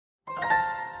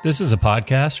This is a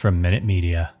podcast from Minute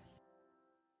Media.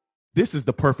 This is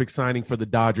the perfect signing for the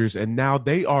Dodgers, and now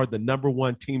they are the number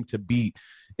one team to beat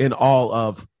in all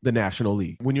of the National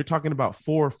League. When you're talking about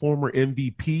 4 former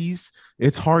MVPs,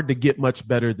 it's hard to get much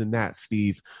better than that,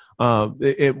 Steve.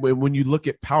 When you look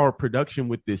at power production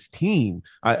with this team,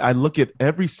 I look at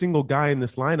every single guy in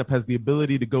this lineup has the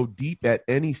ability to go deep at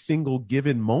any single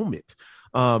given moment.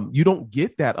 You don't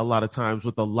get that a lot of times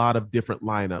with a lot of different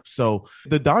lineups. So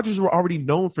the Dodgers were already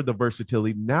known for the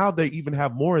versatility. Now they even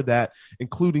have more of that,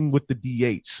 including with the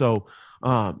DH. So,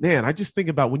 man, I just think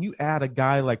about when you add a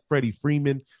guy like Freddie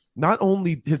Freeman, not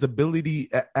only his ability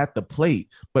at the plate,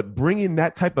 but bringing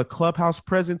that type of clubhouse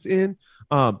presence in,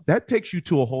 that takes you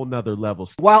to a whole nother level.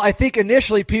 While I think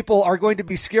initially people are going to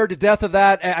be scared to death of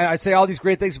that, I say all these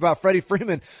great things about Freddie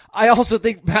Freeman. I also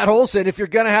think Matt Olson, if you're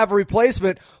going to have a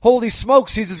replacement, holy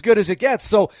smokes, he's as good as it gets.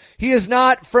 So he is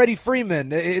not Freddie Freeman.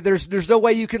 There's no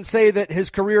way you can say that his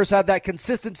career has had that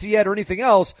consistency yet or anything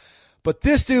else. But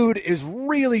this dude is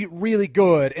really, really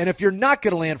good. And if you're not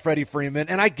going to land Freddie Freeman,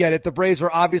 and I get it, the Braves are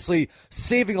obviously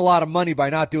saving a lot of money by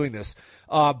not doing this.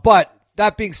 But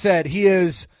that being said, he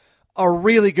is a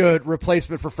really good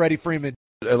replacement for Freddie Freeman.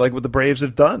 I like what the Braves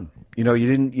have done. You know, you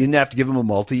didn't have to give him a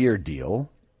multi-year deal.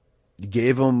 You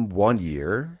gave him 1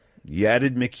 year. You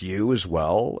added McHugh as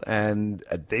well. And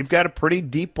they've got a pretty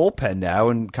deep bullpen now.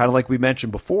 And kind of like we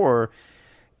mentioned before,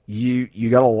 you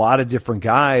got a lot of different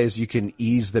guys. You can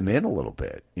ease them in a little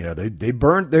bit. You know, they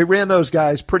ran those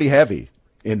guys pretty heavy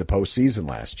in the postseason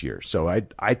last year. So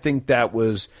I think that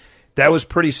was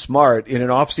pretty smart in an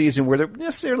offseason where there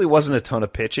necessarily wasn't a ton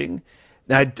of pitching.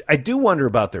 Now, I do wonder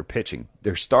about their pitching,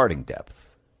 their starting depth,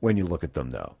 when you look at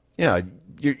them, though. You know,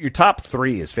 your top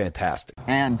 3 is fantastic.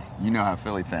 And you know how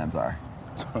Philly fans are.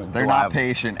 They're not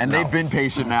patient, and they've been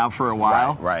patient now for a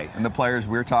while. Right. And the players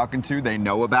we're talking to, they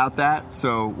know about that.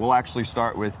 So we'll actually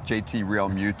start with JT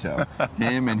Realmuto.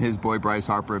 Him and his boy Bryce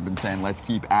Harper have been saying, let's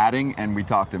keep adding, and we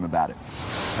talked to him about it.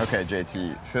 Okay,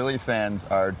 JT, Philly fans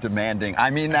are demanding,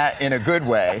 I mean that in a good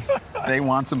way, they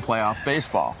want some playoff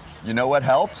baseball. You know what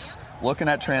helps? Looking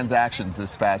at transactions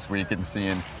this past week and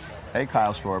seeing, hey,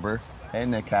 Kyle Schwarber, hey,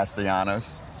 Nick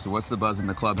Castellanos. So what's the buzz in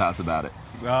the clubhouse about it?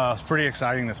 It's pretty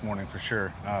exciting this morning for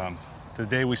sure. The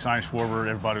day we signed Schwarber,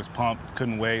 everybody was pumped,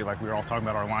 couldn't wait. Like we were all talking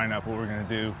about our lineup, what we were going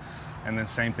to do. And then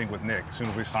same thing with Nick. As soon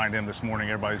as we signed him this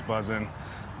morning, everybody's buzzing.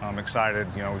 I'm excited.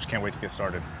 You know, we just can't wait to get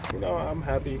started. You know, I'm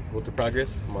happy with the progress,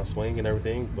 my swing and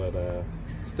everything, but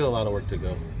still a lot of work to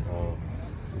go.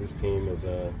 This team is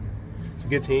it's a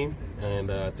good team,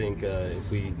 and I think if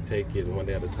we take it one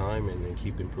day at a time and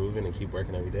keep improving and keep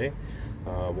working every day,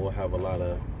 we'll have a lot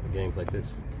of games like this.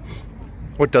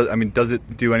 Does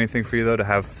it do anything for you though to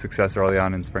have success early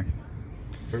on in spring?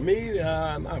 For me,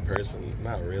 not personally,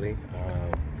 not really.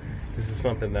 This is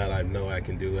something that I know I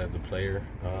can do as a player.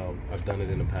 I've done it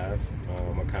in the past.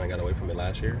 I kind of got away from it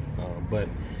last year, but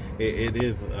it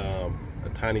is a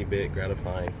tiny bit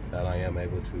gratifying that I am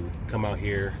able to come out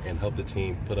here and help the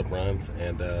team put up runs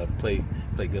and play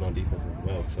good on defense as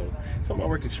well. So something I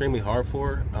worked extremely hard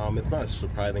for. It's not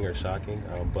surprising or shocking,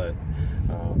 but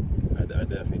I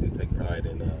definitely do take pride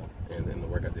in the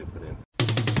work I did put in.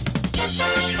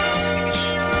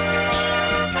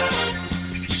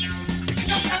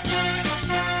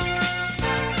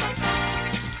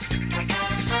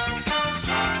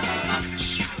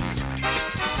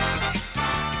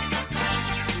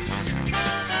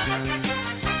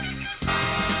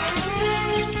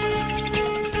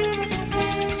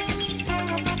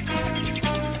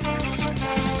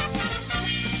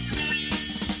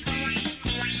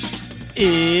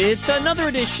 It's another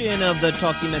edition of the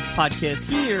Talking Mets podcast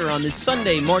here on this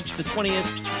Sunday, March the 20th,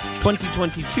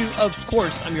 2022. Of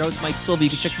course, I'm your host, Mike Silva. You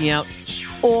can check me out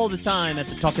all the time at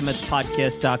the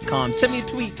TalkingMetsPodcast.com. Send me a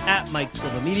tweet at Mike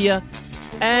Silva Media,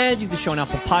 and you can show an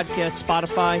Apple Podcast,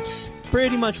 Spotify,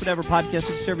 pretty much whatever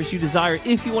podcasting service you desire.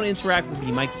 If you want to interact with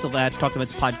me, Mike Silva at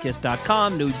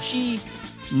TalkingMetsPodcast.com. No G,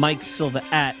 Mike Silva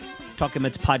at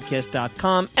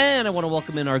TalkingMetsPodcast.com. And I want to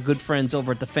welcome in our good friends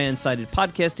over at the Fan-Sided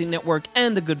Podcasting Network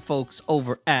and the good folks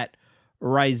over at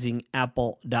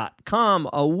RisingApple.com.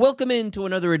 Welcome into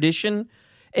another edition,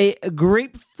 a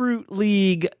Grapefruit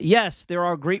League. Yes, there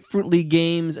are Grapefruit League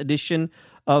games edition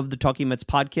of the Talking Mets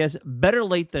podcast. Better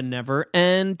late than never.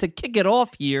 And to kick it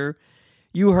off here,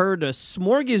 you heard a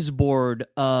smorgasbord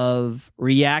of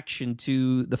reaction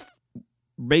to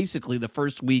basically the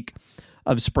first week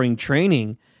of spring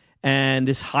training. And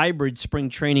this hybrid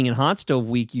spring training and hot stove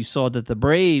week, you saw that the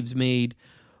Braves made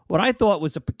what I thought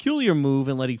was a peculiar move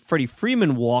in letting Freddie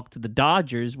Freeman walk to the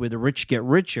Dodgers, where the rich get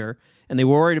richer. And they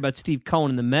were worried about Steve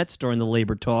Cohen and the Mets during the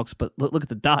labor talks, but look at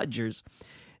the Dodgers.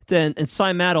 and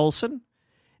sign Matt Olson.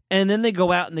 And then they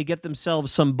go out and they get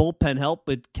themselves some bullpen help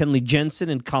with Kenley Jensen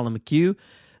and Colin McHugh.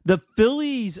 The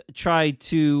Phillies tried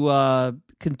to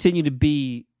continue to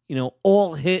be,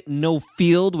 all hit, no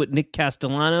field with Nick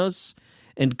Castellanos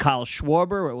and Kyle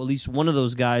Schwarber, or at least one of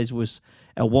those guys was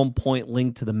at one point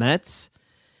linked to the Mets.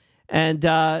 And,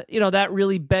 that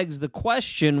really begs the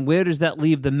question, where does that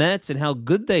leave the Mets and how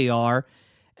good they are?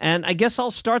 And I guess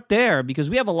I'll start there because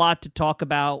we have a lot to talk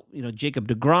about. Jacob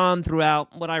deGrom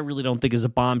throughout what I really don't think is a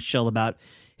bombshell about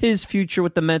his future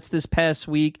with the Mets this past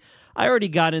week. I already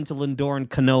got into Lindor and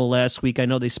Cano last week. I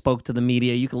know they spoke to the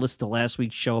media. You can listen to last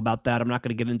week's show about that. I'm not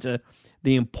going to get into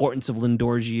the importance of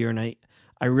Lindor's year, and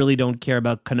I really don't care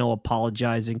about Cano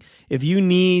apologizing. If you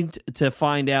need to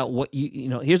find out what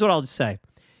here's what I'll just say.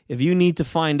 If you need to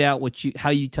find out how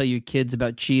you tell your kids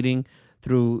about cheating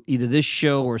through either this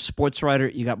show or a sports writer,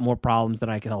 you got more problems than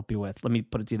I can help you with. Let me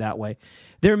put it to you that way.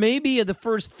 There may be the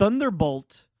first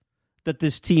thunderbolt that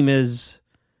this team has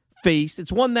faced.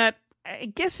 It's one that I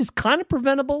guess is kind of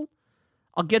preventable.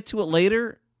 I'll get to it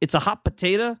later. It's a hot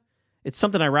potato. It's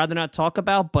something I'd rather not talk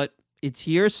about, but it's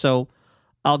here, so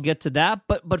I'll get to that.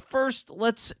 But first,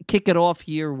 let's kick it off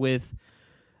here with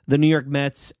the New York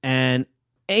Mets. And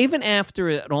even after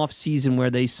an offseason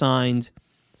where they signed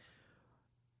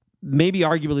maybe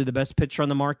arguably the best pitcher on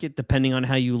the market, depending on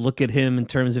how you look at him in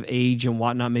terms of age and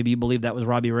whatnot. Maybe you believe that was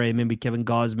Robbie Ray, maybe Kevin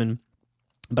Gausman.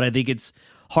 But I think it's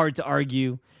hard to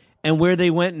argue. And where they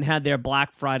went and had their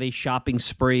Black Friday shopping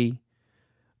spree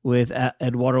with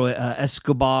Eduardo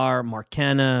Escobar,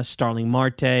 Marcana, Starling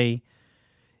Marte,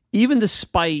 even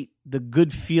despite the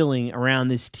good feeling around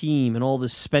this team and all the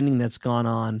spending that's gone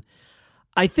on,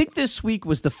 I think this week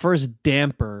was the first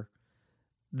damper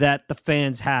that the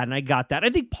fans had, and I got that. I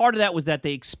think part of that was that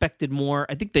they expected more.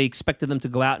 I think they expected them to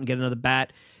go out and get another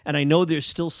bat, and I know there's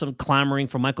still some clamoring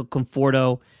for Michael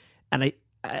Conforto, and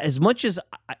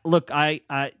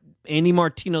Andy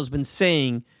Martino's been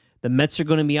saying the Mets are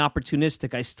going to be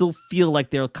opportunistic. I still feel like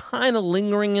they're kind of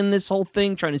lingering in this whole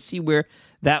thing, trying to see where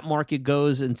that market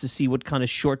goes and to see what kind of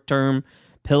short-term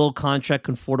pillow contract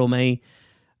Conforto may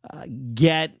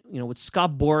get. With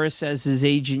Scott Boras as his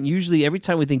agent, usually every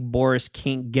time we think Boras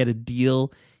can't get a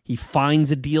deal, he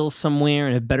finds a deal somewhere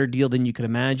and a better deal than you could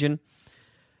imagine.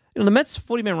 The Mets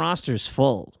 40-man roster is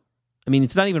full. I mean,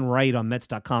 it's not even right on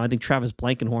Mets.com. I think Travis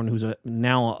Blankenhorn, who's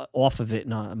now off of it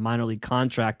in a minor league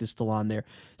contract, is still on there.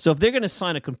 So if they're going to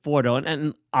sign a Conforto,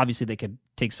 and obviously they could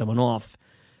take someone off,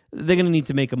 they're going to need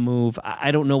to make a move.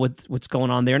 I don't know what's going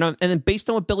on there. And based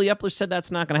on what Billy Epler said, that's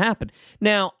not going to happen.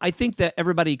 Now, I think that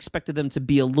everybody expected them to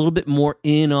be a little bit more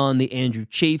in on the Andrew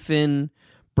Chafin,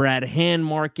 Brad Hand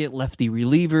market, lefty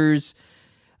relievers.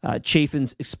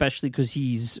 Chafin's especially because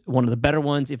he's one of the better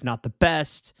ones, if not the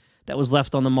best, that was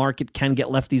left on the market, can get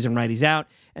lefties and righties out.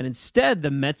 And instead,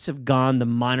 the Mets have gone the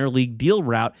minor league deal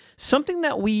route, something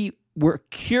that we were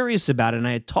curious about, and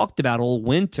I had talked about all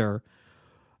winter,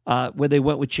 where they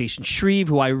went with Jason Shreve,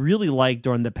 who I really liked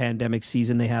during the pandemic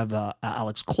season. They have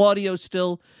Alex Claudio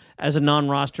still as a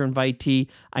non-roster invitee.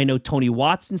 I know Tony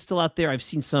Watson's still out there. I've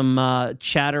seen some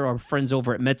chatter. Our friends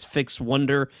over at Mets Fix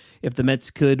wonder if the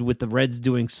Mets could, with the Reds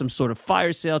doing some sort of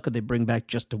fire sale, could they bring back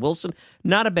Justin Wilson?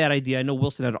 Not a bad idea. I know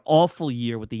Wilson had an awful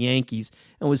year with the Yankees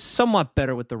and was somewhat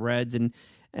better with the Reds, and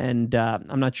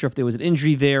I'm not sure if there was an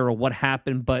injury there or what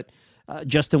happened, but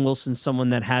Justin Wilson's someone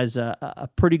that has a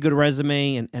pretty good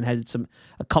resume and had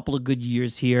a couple of good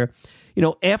years here.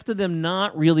 After them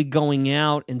not really going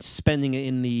out and spending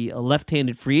in the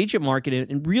left-handed free agent market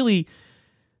and really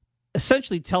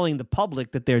essentially telling the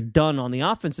public that they're done on the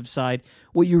offensive side,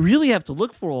 what you really have to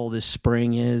look for all this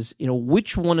spring is,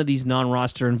 which one of these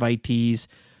non-roster invitees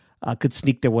could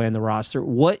sneak their way on the roster.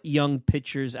 What young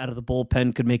pitchers out of the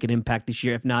bullpen could make an impact this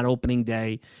year, if not opening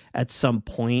day at some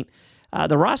point.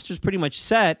 The roster's pretty much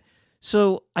set.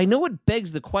 So I know it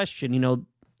begs the question,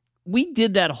 we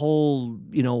did that whole,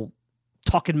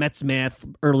 talking Mets math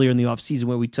earlier in the offseason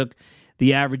where we took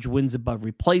the average wins above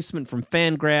replacement from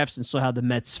Fangraphs and saw how the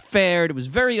Mets fared. It was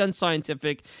very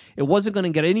unscientific. It wasn't going to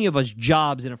get any of us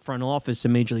jobs in a front office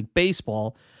in Major League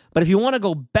Baseball. But if you want to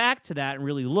go back to that and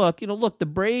really look, the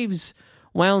Braves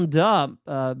wound up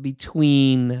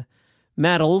between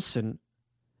Matt Olson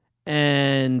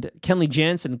and Kenley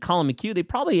Jansen and Colin McHugh, they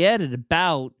probably added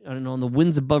about, on the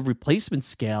wins above replacement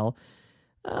scale,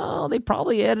 they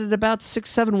probably added about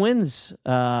 6-7 wins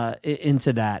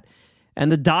into that.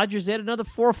 And the Dodgers added another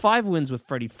 4 or 5 wins with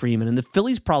Freddie Freeman. And the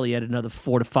Phillies probably added another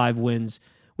 4 to 5 wins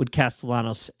with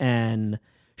Castellanos and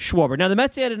Schwarber. Now, the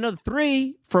Mets added another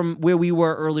 3 from where we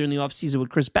were earlier in the offseason with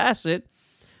Chris Bassett.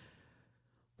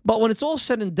 But when it's all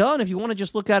said and done, if you want to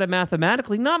just look at it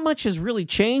mathematically, not much has really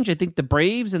changed. I think the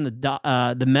Braves and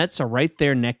the Mets are right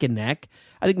there neck and neck.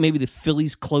 I think maybe the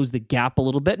Phillies closed the gap a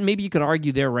little bit, and maybe you could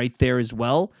argue they're right there as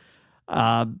well.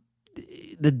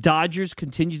 The Dodgers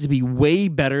continue to be way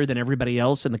better than everybody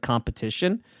else in the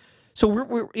competition. So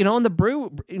we're in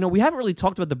the we haven't really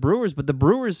talked about the Brewers, but the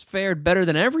Brewers fared better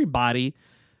than everybody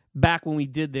back when we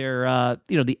did their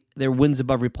their wins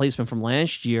above replacement from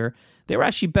last year. They were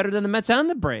actually better than the Mets and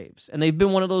the Braves, and they've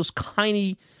been one of those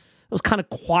kind of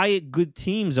quiet good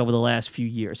teams over the last few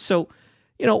years. So,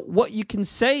 what you can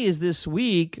say is this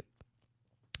week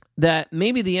that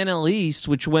maybe the NL East,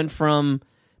 which went from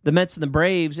the Mets and the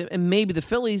Braves and maybe the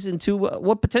Phillies into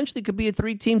what potentially could be a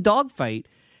 3-team dogfight.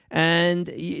 And,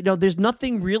 there's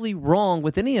nothing really wrong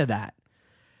with any of that.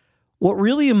 What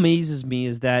really amazes me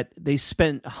is that they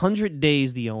spent 100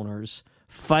 days, the owners,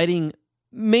 fighting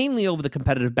mainly over the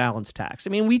competitive balance tax. I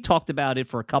mean, we talked about it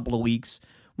for a couple of weeks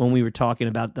when we were talking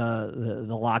about the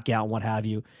lockout and what have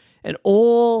you. And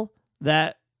all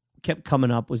that kept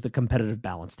coming up was the competitive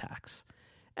balance tax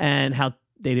and how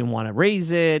they didn't want to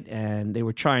raise it, and they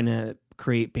were trying to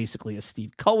create basically a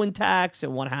Steve Cohen tax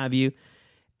and what have you.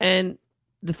 And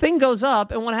the thing goes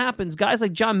up, and what happens? Guys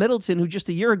like John Middleton, who just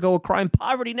a year ago were crying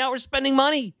poverty, now we're spending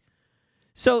money.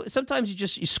 So sometimes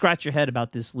you scratch your head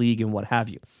about this league and what have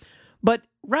you. But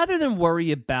rather than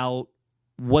worry about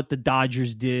what the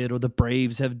Dodgers did or the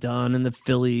Braves have done and the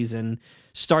Phillies and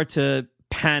start to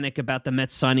panic about the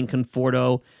Mets signing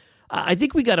Conforto, I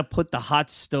think we got to put the hot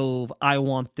stove, I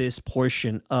want this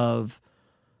portion of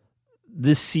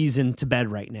this season to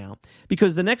bed right now.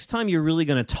 Because the next time you're really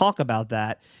going to talk about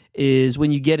that is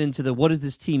when you get into the what does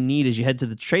this team need as you head to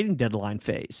the trading deadline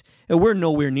phase. And we're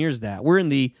nowhere near that. We're in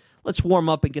the let's warm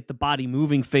up and get the body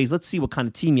moving phase. Let's see what kind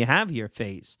of team you have here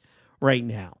phase right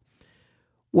now.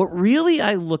 What really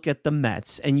I look at the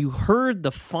Mets, and you heard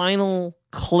the final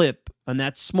clip on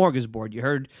that smorgasbord. You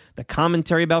heard the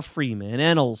commentary about Freeman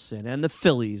and Olsen and the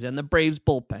Phillies and the Braves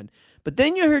bullpen. But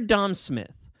then you heard Dom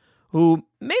Smith, who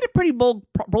made a pretty bold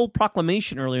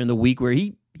proclamation earlier in the week where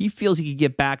he feels he could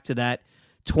get back to that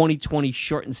 2020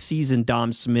 shortened season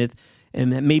Dom Smith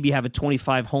and maybe have a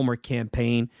 25-homer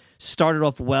campaign. Started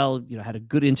off well, had a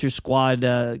good inter-squad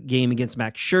game against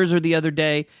Max Scherzer the other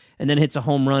day, and then hits a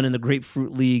home run in the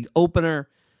Grapefruit League opener.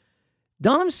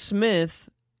 Dom Smith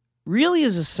really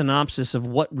is a synopsis of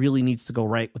what really needs to go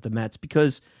right with the Mets,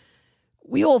 because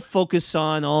we all focus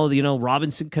on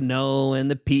Robinson Cano and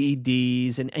the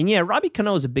PEDs, and yeah, Robbie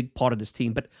Cano is a big part of this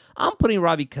team, but I'm putting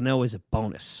Robbie Cano as a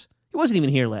bonus. He wasn't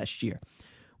even here last year.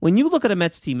 When you look at a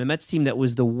Mets team that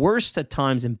was the worst at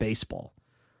times in baseball,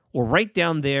 or right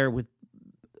down there with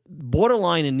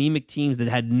borderline anemic teams that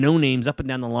had no names up and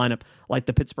down the lineup, like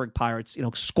the Pittsburgh Pirates,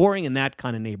 scoring in that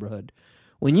kind of neighborhood.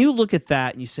 When you look at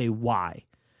that and you say, why?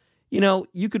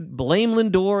 You could blame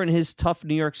Lindor and his tough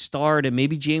New York start, and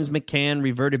maybe James McCann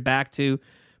reverted back to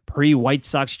pre-White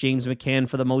Sox James McCann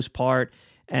for the most part,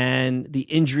 and the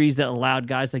injuries that allowed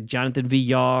guys like Jonathan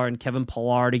Villar and Kevin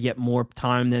Pillar to get more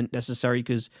time than necessary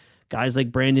because guys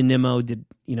like Brandon Nimmo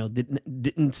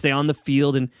didn't stay on the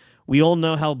field, and we all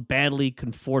know how badly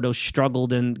Conforto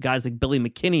struggled, and guys like Billy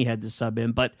McKinney had to sub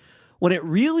in. But when it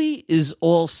really is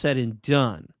all said and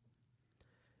done,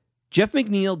 Jeff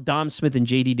McNeil, Dom Smith, and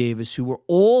J.D. Davis, who were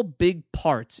all big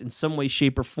parts in some way,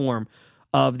 shape, or form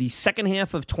of the second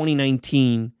half of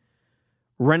 2019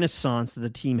 renaissance that the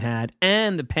team had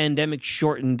and the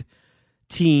pandemic-shortened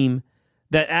team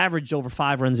that averaged over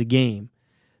 5 runs a game.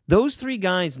 Those three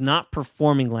guys not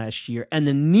performing last year and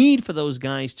the need for those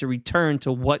guys to return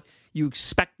to what you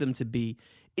expect them to be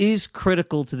is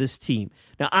critical to this team.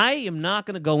 Now, I am not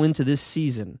going to go into this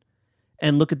season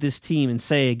and look at this team and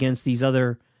say against these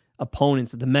other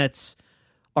opponents that the Mets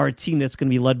are a team that's going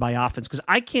to be led by offense, because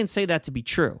I can't say that to be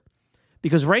true.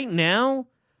 Because right now,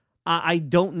 I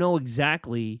don't know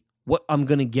exactly what I'm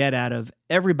going to get out of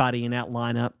everybody in that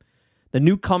lineup. The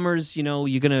newcomers, you're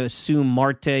going to assume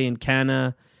Marte and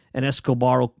Canna and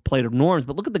Escobar will play to norms,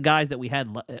 but look at the guys that we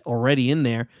had already in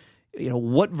there.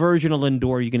 What version of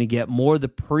Lindor are you going to get? More the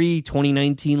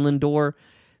pre-2019 Lindor?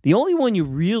 The only one you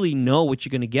really know what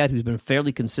you're going to get, who's been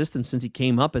fairly consistent since he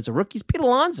came up as a rookie, is Pete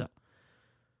Alonso.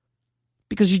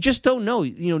 Because you just don't know.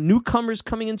 Newcomers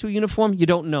coming into a uniform, you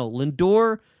don't know.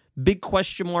 Lindor, big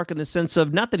question mark in the sense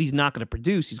of not that he's not going to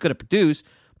produce. He's going to produce,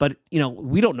 but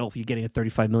we don't know if you're getting a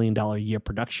 $35 million a year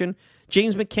production.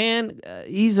 James McCann,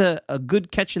 he's a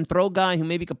good catch and throw guy who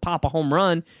maybe could pop a home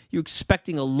run. You're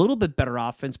expecting a little bit better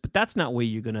offense, but that's not where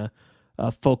you're going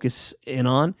to focus in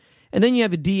on. And then you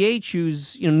have a DH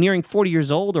who's nearing 40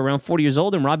 years old, or around 40 years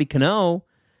old, and Robbie Cano.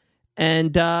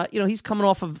 And, he's coming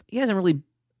off of, he hasn't really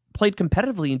played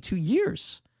competitively in 2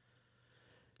 years.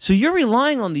 So you're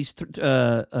relying on these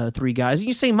three guys, and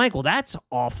you say, Michael, that's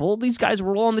awful. These guys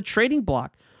were all on the trading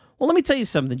block. Well, let me tell you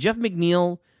something. Jeff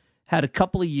McNeil had a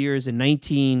couple of years in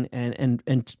 19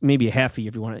 and maybe a half a year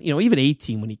if you want to, even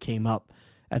 18 when he came up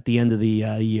at the end of the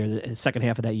year, the second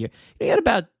half of that year. He had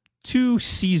about 2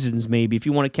 seasons maybe, if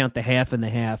you want to count the half and the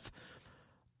half,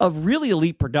 of really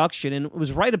elite production, and it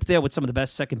was right up there with some of the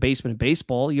best second basemen in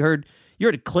baseball. You heard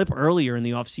a clip earlier in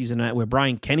the offseason where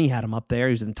Brian Kenny had him up there.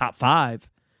 He was in the top 5.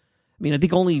 I mean, I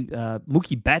think only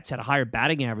Mookie Betts had a higher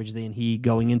batting average than he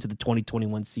going into the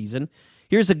 2021 season.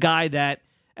 Here's a guy that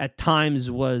at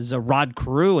times was Rod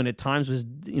Carew and at times was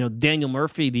Daniel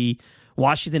Murphy, the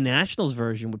Washington Nationals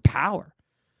version with power.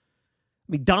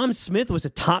 I mean, Dom Smith was a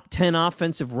top 10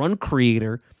 offensive run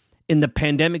creator in the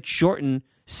pandemic-shortened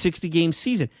 60-game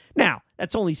season. Now,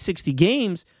 that's only 60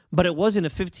 games, but it wasn't a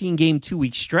 15-game,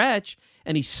 2-week stretch,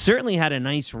 and he certainly had a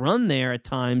nice run there at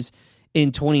times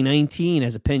in 2019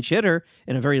 as a pinch hitter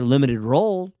in a very limited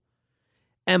role.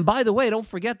 And by the way, don't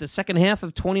forget the second half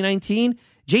of 2019,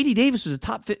 J.D. Davis was a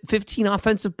top 15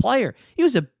 offensive player. He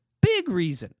was a big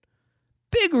reason,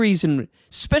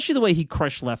 especially the way he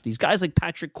crushed lefties. Guys like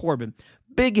Patrick Corbin,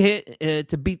 big hit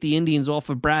to beat the Indians off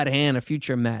of Brad Hand, a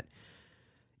future Met.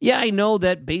 Yeah, I know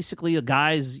that basically the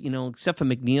guys, except for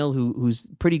McNeil, who's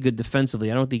pretty good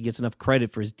defensively, I don't think he gets enough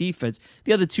credit for his defense.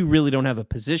 The other two really don't have a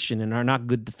position and are not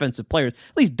good defensive players.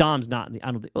 At least Dom's not.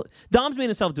 Dom's made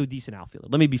himself to a decent outfielder.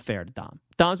 Let me be fair to Dom.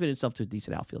 Dom's made himself to a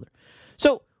decent outfielder.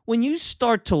 So when you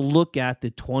start to look at the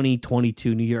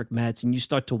 2022 New York Mets and you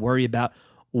start to worry about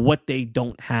what they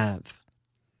don't have,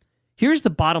 here's the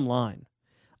bottom line.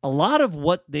 A lot of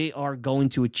what they are going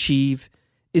to achieve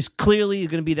is clearly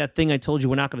going to be that thing I told you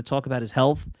we're not going to talk about is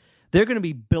health. They're going to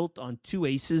be built on 2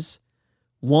 aces,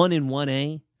 1 and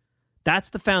 1A. That's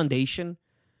the foundation.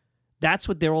 That's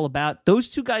what they're all about. Those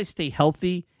 2 guys stay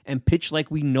healthy and pitch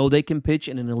like we know they can pitch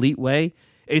in an elite way.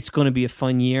 It's going to be a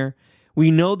fun year.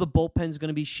 We know the bullpen's going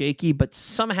to be shaky, but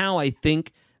somehow I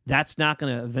think that's not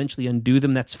going to eventually undo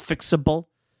them. That's fixable.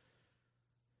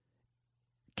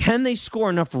 Can they score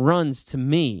enough runs, to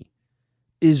me,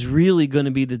 is really going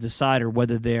to be the decider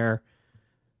whether they're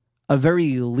a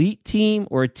very elite team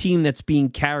or a team that's being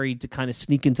carried to kind of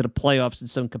sneak into the playoffs in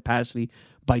some capacity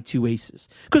by 2 aces.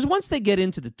 Because once they get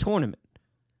into the tournament,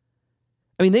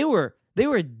 I mean, they were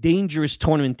a dangerous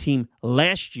tournament team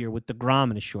last year with DeGrom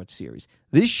in a short series.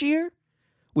 This year,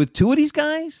 with 2 of these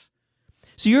guys,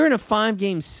 so you're in a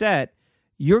 5-game set,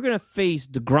 you're going to face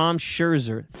DeGrom,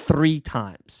 Scherzer 3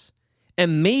 times.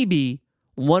 And maybe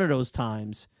one of those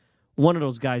times, one of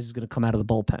those guys is going to come out of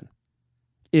the bullpen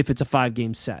if it's a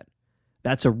 5-game set.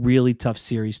 That's a really tough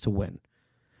series to win.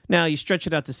 Now, you stretch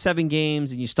it out to 7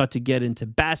 games, and you start to get into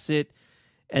Bassett,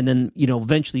 and then,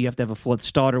 eventually you have to have a 4th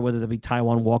starter, whether that be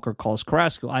Taijuan Walker or Carlos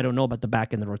Carrasco. I don't know about the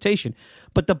back end of the rotation.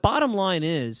 But the bottom line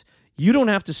is you don't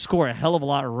have to score a hell of a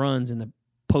lot of runs in the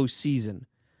postseason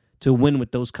to win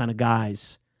with those kind of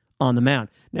guys on the mound.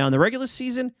 Now, in the regular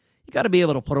season, you got to be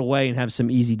able to put away and have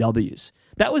some easy W's.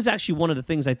 That was actually one of the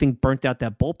things I think burnt out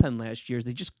that bullpen last year is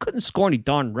they just couldn't score any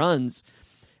darn runs.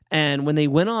 And when they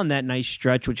went on that nice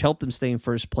stretch, which helped them stay in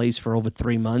first place for over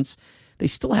 3 months, they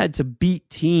still had to beat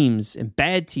teams and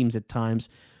bad teams at times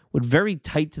with very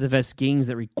tight to the vest games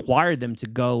that required them to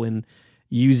go and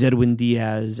use Edwin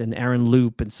Diaz and Aaron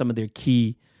Loop and some of their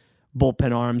key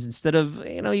bullpen arms instead of,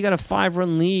 you got a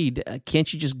 5-run lead.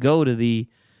 Can't you just go to the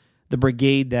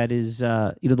brigade that is,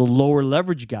 the lower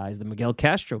leverage guys, the Miguel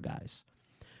Castro guys?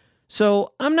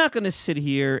 So I'm not going to sit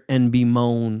here and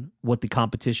bemoan what the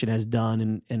competition has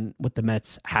done and what the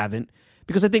Mets haven't,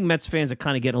 because I think Mets fans are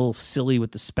kind of getting a little silly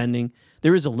with the spending.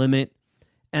 There is a limit,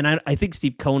 and I think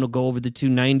Steve Cohen will go over the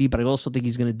 290, but I also think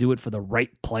he's going to do it for the right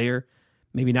player.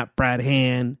 Maybe not Brad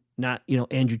Hand, not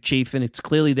Andrew Chafin. It's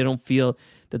clearly they don't feel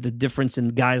that the difference in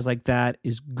guys like that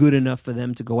is good enough for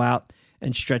them to go out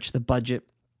and stretch the budget.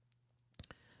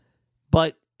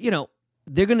 But,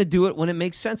 they're going to do it when it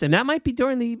makes sense. And that might be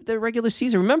during the regular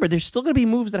season. Remember, there's still going to be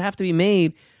moves that have to be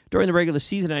made during the regular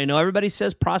season. And I know everybody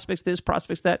says prospects this,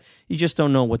 prospects that. You just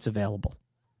don't know what's available.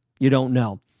 You don't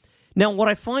know. Now, what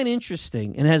I find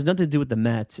interesting, and it has nothing to do with the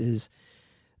Mets, is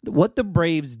what the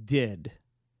Braves did.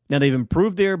 Now, they've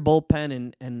improved their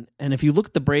bullpen. And if you look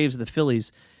at the Braves and the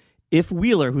Phillies, if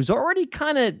Wheeler, who's already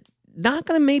kind of not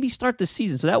going to maybe start the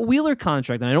season, so that Wheeler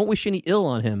contract, and I don't wish any ill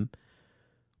on him,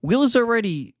 Wheeler's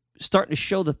already starting to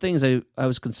show the things I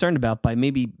was concerned about by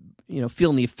maybe,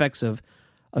 feeling the effects of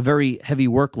a very heavy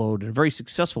workload and a very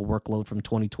successful workload from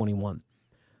 2021.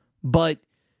 But,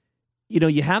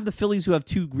 you have the Phillies who have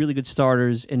 2 really good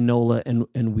starters in Nola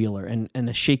and Wheeler and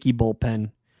a shaky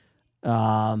bullpen.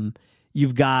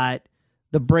 You've got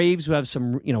the Braves, who have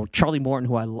some, Charlie Morton,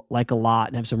 who I like a lot,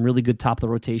 and have some really good top of the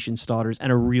rotation starters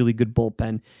and a really good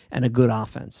bullpen and a good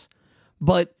offense.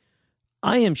 But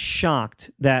I am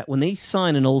shocked that when they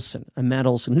sign a Matt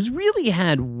Olson, who's really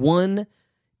had one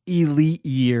elite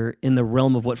year in the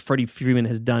realm of what Freddie Freeman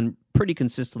has done pretty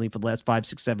consistently for the last 5,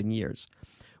 6, 7 years,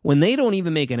 when they don't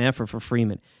even make an effort for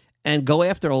Freeman and go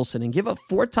after Olson and give up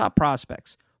 4 top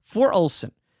prospects for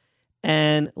Olson,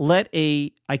 and let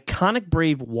a iconic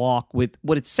Brave walk with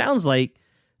what it sounds like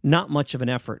not much of an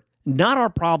effort. Not our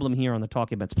problem here on the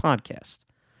Talking Mets podcast.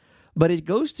 But it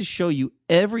goes to show you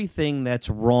everything that's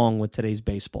wrong with today's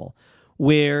baseball,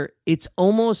 where it's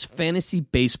almost fantasy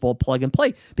baseball plug and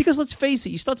play. Because let's face it,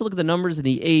 you start to look at the numbers and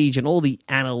the age and all the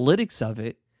analytics of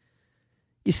it,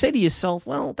 you say to yourself,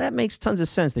 well, that makes tons of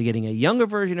sense. They're getting a younger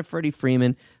version of Freddie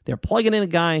Freeman. They're plugging in a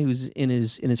guy who's in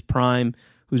his prime,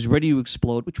 who's ready to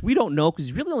explode, which we don't know because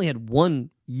he's really only had 1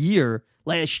 year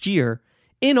last year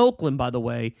in Oakland, by the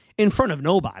way, in front of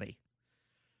nobody.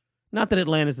 Not that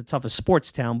Atlanta's the toughest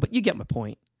sports town, but you get my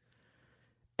point.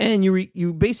 And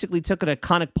you basically took an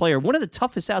iconic player, one of the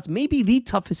toughest outs, maybe the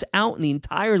toughest out in the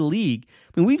entire league.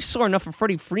 I mean, we've saw enough of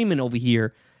Freddie Freeman over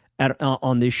here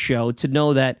on this show to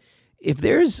know that if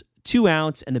there's 2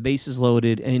 outs and the base is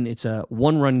loaded and it's a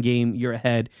 1-run game, you're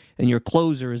ahead, and your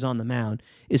closer is on the mound,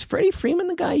 is Freddie Freeman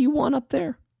the guy you want up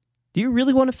there? Do you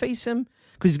really want to face him?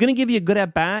 Because he's going to give you a good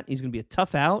at-bat, he's going to be a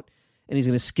tough out, and he's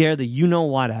going to scare the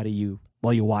you-know-what out of you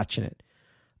while you're watching it.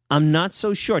 I'm not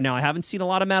so sure. Now, I haven't seen a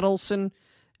lot of Matt Olson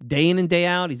day in and day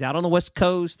out. He's out on the West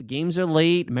Coast. The games are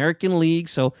late, American League,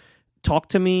 so talk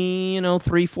to me,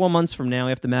 3-4 months from now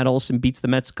after Matt Olson beats the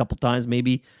Mets a couple times.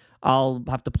 Maybe I'll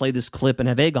have to play this clip and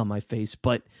have egg on my face.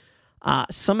 But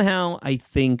somehow I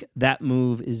think that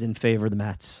move is in favor of the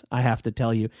Mets, I have to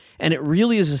tell you. And it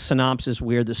really is a synopsis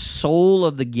where the soul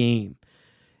of the game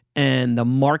and the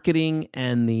marketing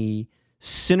and the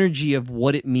synergy of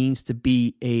what it means to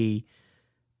be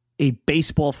a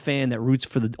baseball fan that roots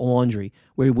for the laundry,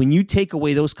 where when you take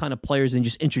away those kind of players and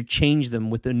just interchange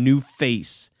them with a new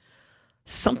face,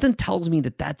 something tells me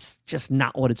that that's just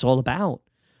not what it's all about.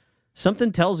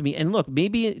 Something tells me, and look,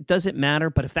 maybe it doesn't matter,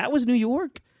 but if that was New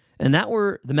York and that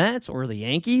were the Mets or the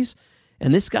Yankees,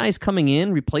 and this guy's coming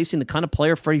in, replacing the kind of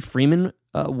player Freddie Freeman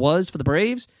was for the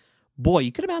Braves, boy,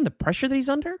 you could imagine the pressure that he's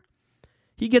under.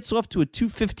 He gets off to a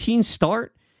 2.15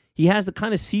 start. He has the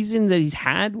kind of season that he's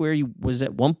had where he was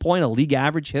at one point a league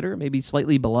average hitter, maybe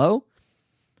slightly below.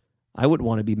 I wouldn't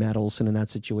want to be Matt Olson in that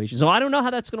situation. So I don't know how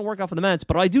that's going to work out for the Mets,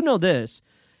 but I do know this.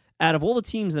 Out of all the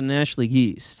teams in the National League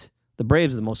East, the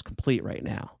Braves are the most complete right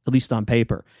now, at least on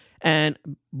paper. And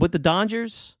with the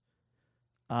Dodgers,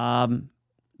 the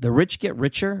rich get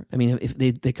richer. I mean, if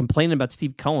they complain about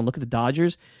Steve Cohen, look at the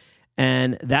Dodgers.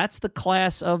 And that's the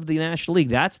class of the National League.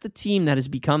 That's the team that has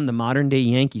become the modern-day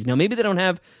Yankees. Now, maybe they don't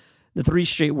have the 3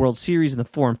 straight World Series in the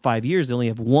 4 and 5 years. They only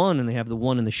have 1, and they have the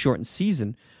 1 in the shortened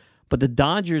season. But the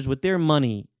Dodgers, with their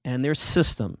money and their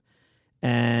system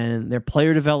and their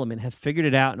player development, have figured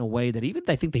it out in a way that even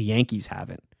I think the Yankees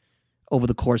haven't over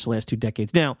the course of the last 2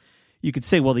 decades. Now, you could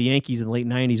say, well, the Yankees in the late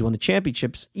 90s won the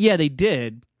championships. Yeah, they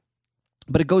did.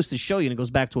 But it goes to show you, and it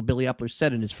goes back to what Billy Epler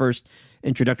said in his first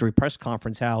introductory press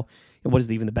conference, how, what is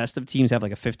it, even the best of teams have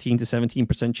like a 15 to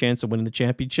 17% chance of winning the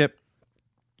championship.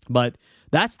 But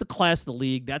that's the class of the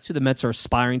league. That's who the Mets are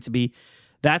aspiring to be.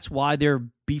 That's why they're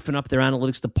beefing up their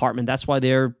analytics department. That's why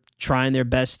they're trying their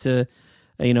best to,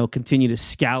 continue to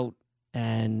scout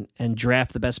and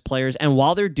draft the best players. And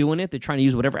while they're doing it, they're trying to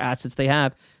use whatever assets they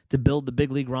have to build the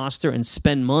big league roster and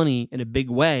spend money in a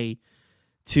big way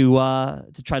to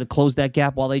try to close that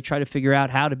gap while they try to figure out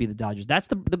how to be the Dodgers. That's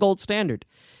the gold standard.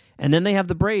 And then they have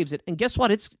the Braves. And guess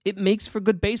what? It makes for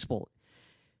good baseball.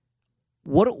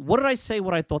 What did I say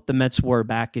what I thought the Mets were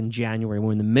back in January?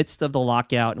 We're in the midst of the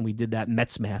lockout, and we did that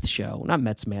Mets math show. Not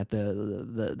Mets math,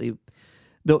 the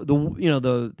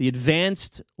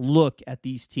advanced look at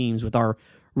these teams with our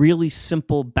really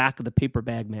simple back of the paper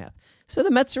bag math. So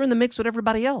the Mets are in the mix with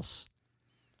everybody else.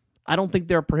 I don't think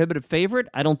they're a prohibitive favorite.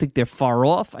 I don't think they're far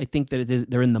off. I think that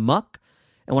they're in the muck.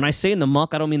 And when I say in the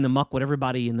muck, I don't mean the muck with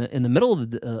everybody in the middle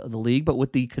of the league, but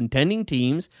with the contending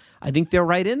teams, I think they're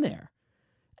right in there.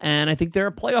 And I think they're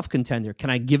a playoff contender. Can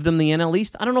I give them the NL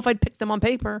East? I don't know if I'd pick them on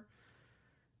paper.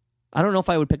 I don't know if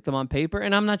I would pick them on paper.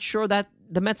 And I'm not sure that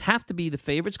the Mets have to be the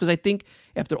favorites, because I think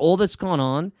after all that's gone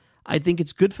on, I think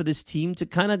it's good for this team to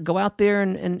kind of go out there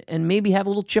and maybe have a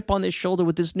little chip on their shoulder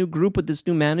with this new group, with this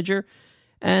new manager,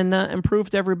 and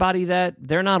prove to everybody that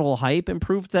they're not all hype, and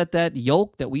prove that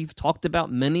yoke that we've talked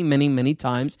about many, many, many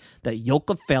times, that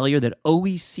yoke of failure that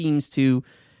always seems to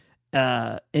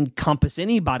encompass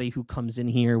anybody who comes in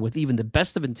here with even the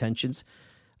best of intentions,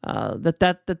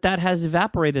 that has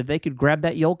evaporated. They could grab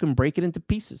that yolk and break it into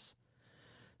pieces.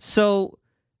 So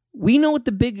we know what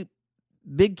the big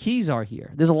keys are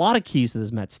here. There's a lot of keys to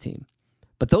this Mets team.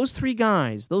 But those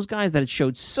guys that had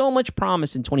showed so much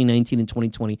promise in 2019 and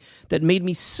 2020 that made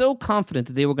me so confident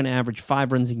that they were going to average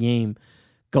 5 runs a game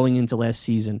going into last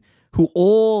season, who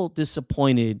all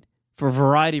disappointed for a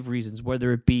variety of reasons,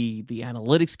 whether it be the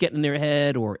analytics getting in their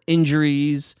head or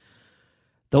injuries.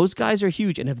 Those guys are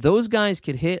huge. And if those guys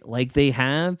could hit like they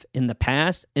have in the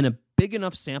past in a big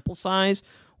enough sample size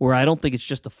where I don't think it's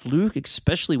just a fluke,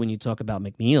 especially when you talk about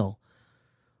McNeil,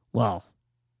 well,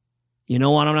 you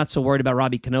know what? I'm not so worried about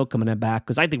Robbie Cano coming back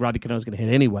because I think Robbie Cano is going to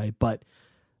hit anyway. But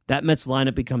that Mets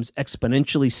lineup becomes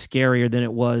exponentially scarier than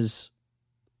it was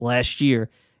last year.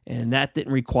 And that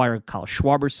didn't require a Kyle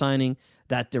Schwarber signing.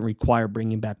 That didn't require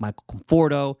bringing back Michael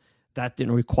Conforto. That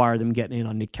didn't require them getting in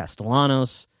on Nick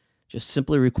Castellanos. Just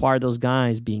simply required those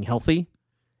guys being healthy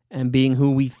and being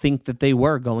who we think that they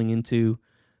were going into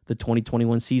the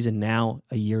 2021 season now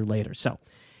a year later. So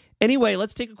anyway,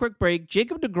 let's take a quick break.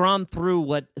 Jacob deGrom threw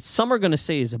what some are going to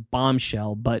say is a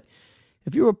bombshell, but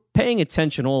if you were paying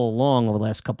attention all along over the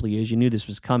last couple of years, you knew this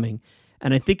was coming.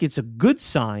 And I think it's a good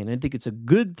sign. I think it's a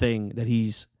good thing that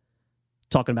he's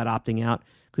talking about opting out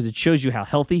because it shows you how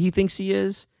healthy he thinks he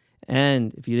is.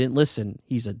 And if you didn't listen,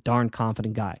 he's a darn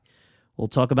confident guy. We'll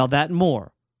talk about that and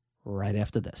more right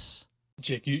after this.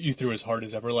 Jake, you threw as hard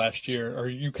as ever last year. Are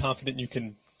you confident you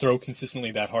can throw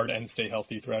consistently that hard and stay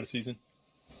healthy throughout a season?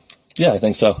 Yeah, I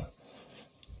think so.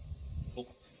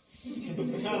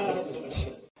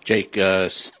 Jake,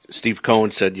 Steve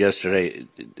Cohen said yesterday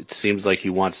it seems like he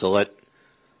wants to let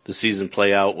the season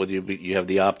play out with you. You have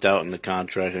the opt-out and the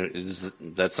contract. Does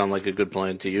that sound like a good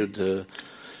plan to you?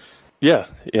 Yeah,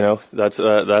 that's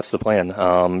the plan.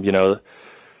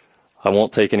 I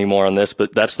won't take any more on this,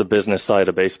 but that's the business side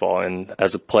of baseball. And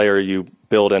as a player, you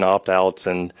build in opt-outs,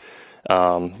 and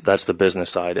that's the business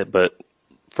side. But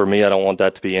for me, I don't want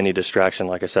that to be any distraction.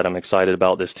 Like I said, I'm excited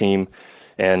about this team,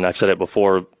 and I've said it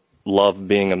before, love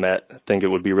being a Met. I think it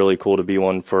would be really cool to be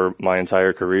one for my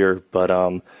entire career. But,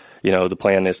 the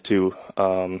plan is to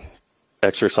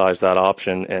exercise that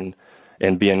option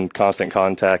and be in constant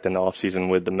contact in the offseason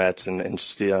with the Mets and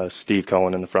Steve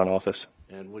Cohen in the front office.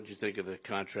 And what did you think of the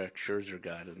contract Scherzer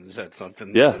got? And is that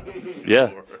something?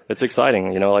 Yeah, it's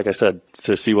exciting. Like I said,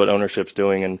 to see what ownership's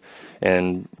doing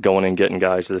and going and getting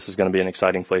guys. This is going to be an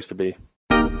exciting place to be.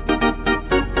 All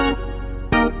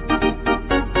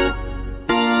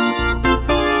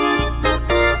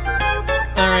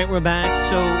right, we're back.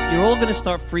 So you're all going to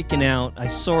start freaking out. I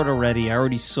saw it already. I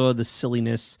already saw the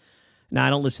silliness. Now, I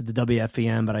don't listen to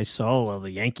WFAN, but I saw,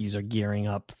 the Yankees are gearing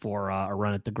up for a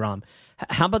run at DeGrom.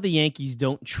 How about the Yankees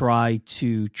don't try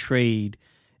to trade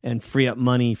and free up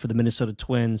money for the Minnesota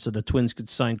Twins so the Twins could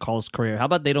sign Carlos Correa? How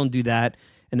about they don't do that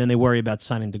and then they worry about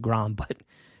signing DeGrom? But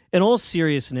in all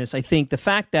seriousness, I think the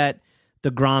fact that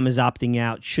DeGrom is opting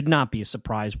out should not be a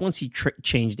surprise. Once he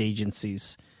changed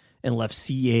agencies and left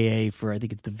CAA for, I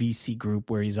think it's the VC group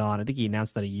where he's on. I think he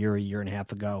announced that a year and a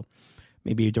half ago.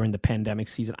 Maybe during the pandemic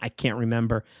season. I can't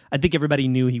remember. I think everybody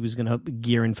knew he was going to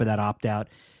gear in for that opt-out.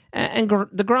 And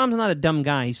DeGrom's not a dumb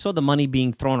guy. He saw the money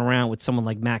being thrown around with someone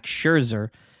like Max Scherzer,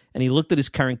 and he looked at his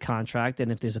current contract,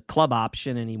 and if there's a club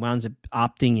option and he winds up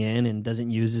opting in and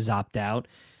doesn't use his opt-out,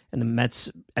 and the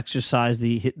Mets exercise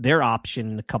their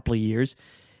option in a couple of years,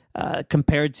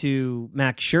 compared to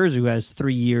Max Scherzer, who has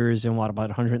 3 years and about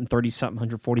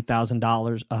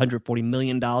 $140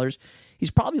 million,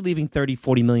 he's probably leaving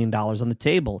 $30-40 million on the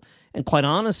table. And quite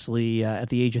honestly, at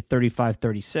the age of 35,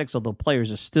 36, although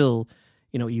players are still,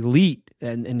 elite,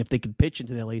 and if they could pitch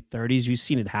into their late 30s, you've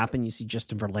seen it happen. You see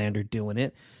Justin Verlander doing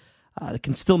it. They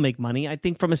can still make money. I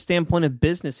think from a standpoint of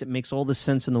business, it makes all the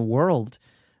sense in the world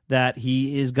that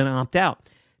he is going to opt out.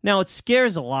 Now, it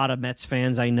scares a lot of Mets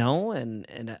fans, I know,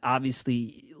 and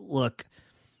obviously, look,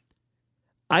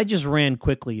 I just ran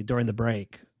quickly during the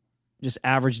break, just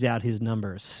averaged out his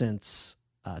numbers since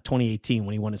 2018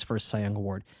 when he won his first Cy Young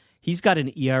Award. He's got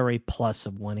an ERA plus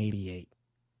of 188.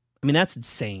 I mean, that's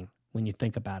insane when you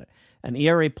think about it. An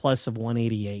ERA plus of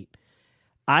 188.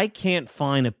 I can't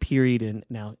find a period in...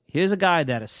 Now, here's a guy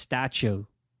that a statue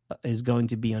is going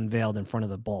to be unveiled in front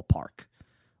of the ballpark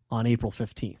on April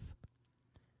 15th.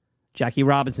 Jackie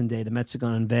Robinson Day, the Mets are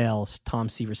going to unveil Tom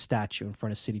Seaver's statue in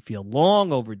front of Citi Field.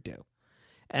 Long overdue.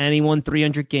 And he won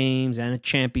 300 games and a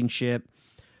championship.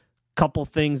 Couple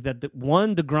things that,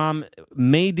 one, DeGrom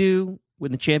may do,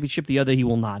 win the championship. The other, he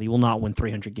will not. He will not win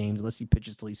 300 games unless he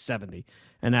pitches till he's 70,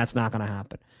 and that's not going to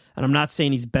happen. And I'm not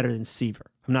saying he's better than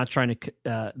Seaver. I'm not trying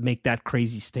to make that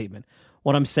crazy statement.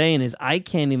 What I'm saying is I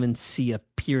can't even see a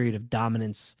period of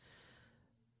dominance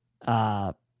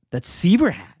that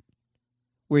Seaver had,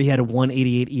 where he had a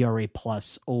 1.88 ERA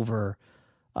plus over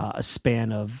a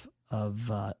span of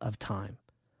time.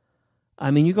 I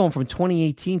mean, you're going from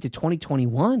 2018 to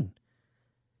 2021.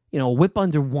 A whip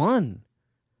under 1.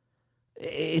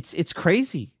 It's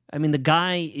crazy. I mean, the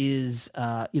guy is,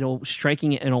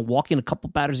 striking, walking a couple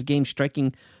batters a game,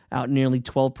 striking out nearly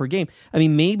 12 per game. I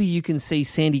mean, maybe you can say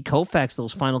Sandy Koufax,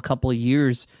 those final couple of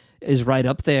years, is right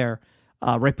up there,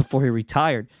 right before he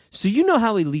retired. So you know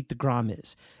how elite DeGrom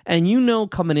is.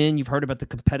 And coming in, you've heard about the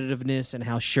competitiveness and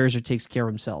how Scherzer takes care of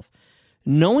himself.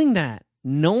 Knowing that,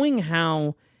 knowing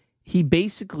how he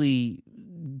basically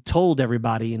told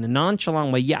everybody in a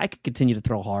nonchalant way, yeah, I could continue to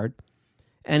throw hard.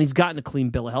 And he's gotten a clean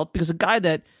bill of health, because a guy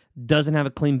that doesn't have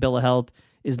a clean bill of health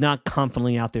is not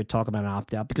confidently out there talking about an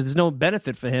opt-out, because there's no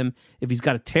benefit for him if he's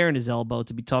got a tear in his elbow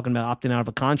to be talking about opting out of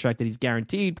a contract that he's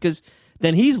guaranteed, because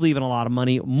then he's leaving a lot of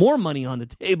money, more money on the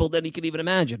table than he can even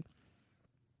imagine.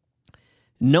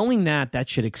 Knowing that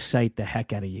should excite the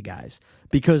heck out of you guys,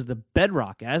 because the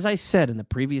bedrock, as I said in the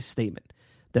previous statement,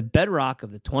 the bedrock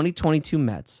of the 2022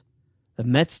 Mets, the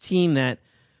Mets team that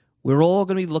we're all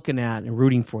going to be looking at and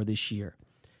rooting for this year,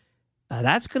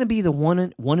 that's going to be the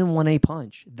 1-1A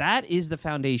punch. That is the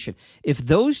foundation. If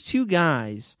those two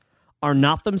guys are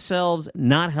not themselves,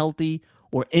 not healthy,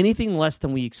 or anything less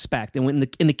than we expect, and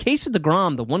in the case of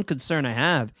DeGrom, the one concern I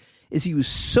have is he was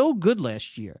so good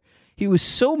last year. He was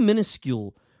so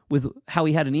minuscule with how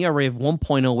he had an ERA of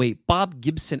 1.08, Bob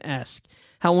Gibson-esque.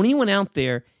 How when he went out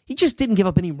there, he just didn't give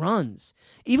up any runs.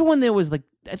 Even when there was I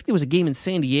think there was a game in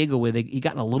San Diego where he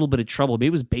got in a little bit of trouble. Maybe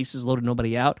it was bases loaded,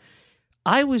 nobody out.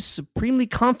 I was supremely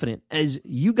confident, as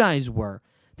you guys were,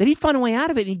 that he'd find a way out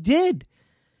of it, and he did.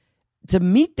 To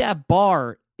meet that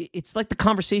bar, it's like the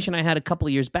conversation I had a couple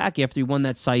of years back after he won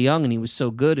that Cy Young, and he was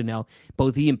so good, and now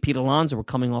both he and Pete Alonso were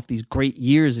coming off these great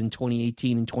years in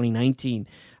 2018 and 2019.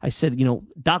 I said,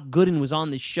 Doc Gooden was on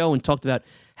this show and talked about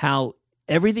how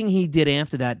everything he did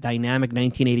after that dynamic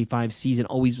 1985 season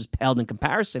always was paled in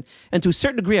comparison. And to a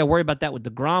certain degree, I worry about that with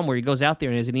DeGrom, where he goes out there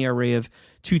and has an ERA of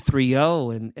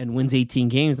 2.30 and wins 18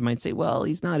 games. I might say, well,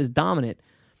 he's not as dominant.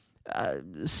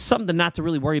 Something not to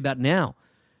really worry about now.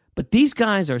 But these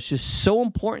guys are just so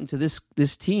important to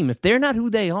this team. If they're not who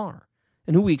they are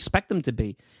and who we expect them to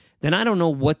be, then I don't know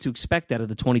what to expect out of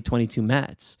the 2022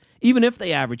 Mets. Even if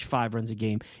they average 5 runs a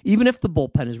game, even if the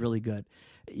bullpen is really good,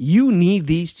 you need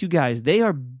these two guys. They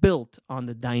are built on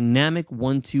the dynamic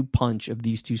 1-2 punch of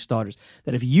these two starters.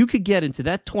 That if you could get into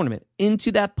that tournament,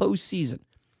 into that postseason,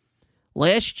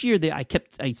 last year I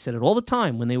said it all the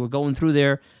time when they were going through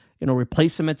their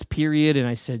replacements period, and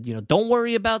I said, don't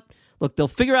worry about. Look, they'll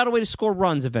figure out a way to score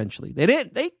runs eventually. They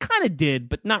didn't. They kind of did,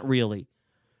 but not really.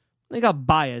 They got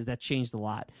Baez. That changed a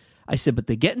lot. I said, but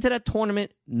they get into that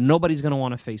tournament, nobody's going to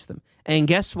want to face them. And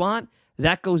guess what?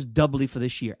 That goes doubly for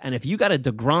this year. And if you got a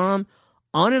DeGrom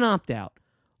on an opt-out,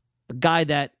 a guy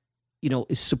that,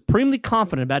 is supremely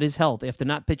confident about his health after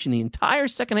not pitching the entire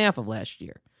second half of last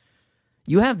year,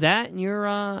 you have that in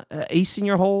your ace in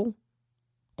your hole,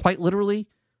 quite literally.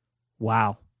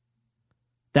 Wow.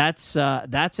 That's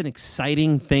an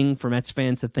exciting thing for Mets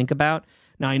fans to think about.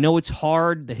 Now, I know it's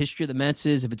hard. The history of the Mets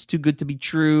is if it's too good to be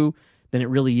true, then it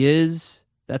really is.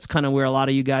 That's kind of where a lot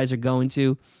of you guys are going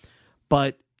to.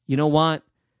 But you know what?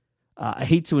 I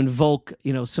hate to invoke,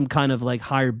 some kind of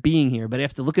higher being here, but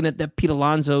after looking at that Pete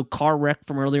Alonso car wreck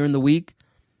from earlier in the week,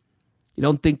 you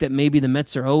don't think that maybe the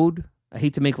Mets are owed? I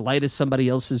hate to make light of somebody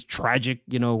else's tragic,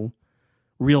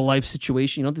 real life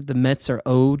situation. You don't think the Mets are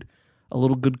owed a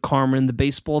little good karma in the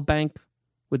baseball bank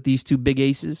with these two big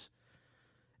aces?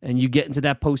 And you get into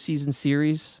that postseason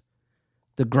series,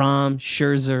 DeGrom,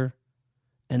 Scherzer,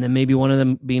 and then maybe one of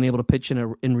them being able to pitch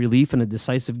in relief in a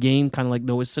decisive game, kind of like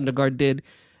Noah Syndergaard did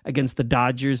against the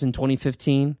Dodgers in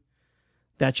 2015.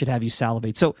 That should have you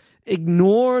salivate. So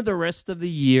ignore the rest of the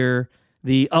year.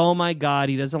 Oh my God,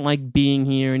 he doesn't like being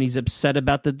here, and he's upset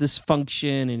about the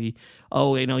dysfunction, and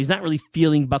he's not really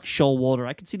feeling Buck Showalter.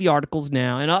 I can see the articles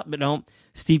now, and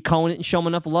Steve Cohen didn't show him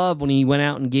enough love when he went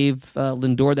out and gave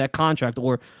Lindor that contract,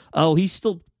 or he's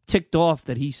still ticked off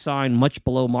that he signed much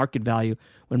below market value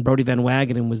when Brodie Van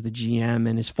Wagenen was the GM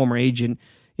and his former agent,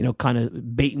 kind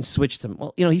of bait and switched him.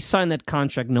 Well, he signed that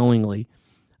contract knowingly.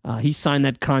 He signed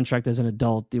that contract as an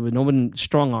adult. No one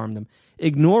strong-armed him.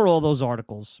 Ignore all those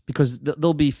articles because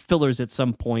there'll be fillers at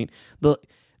some point. The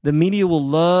media will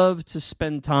love to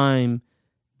spend time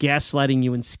gaslighting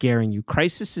you and scaring you.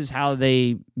 Crisis is how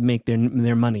they make their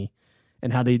money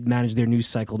and how they manage their news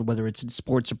cycle, whether it's in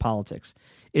sports or politics.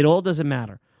 It all doesn't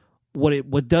matter.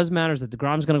 What does matter is that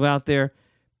DeGrom's going to go out there,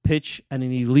 pitch at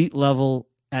an elite level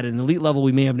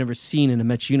we may have never seen in a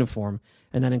Mets uniform,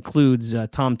 and that includes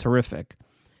Tom Terrific.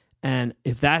 And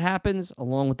if that happens,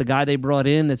 along with the guy they brought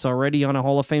in that's already on a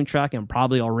Hall of Fame track and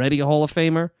probably already a Hall of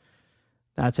Famer,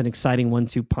 that's an exciting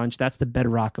 1-2 punch. That's the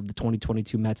bedrock of the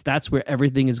 2022 Mets. That's where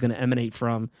everything is going to emanate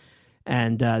from,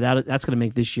 and that's going to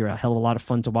make this year a hell of a lot of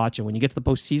fun to watch. And when you get to the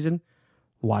postseason,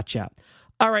 watch out.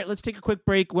 All right, let's take a quick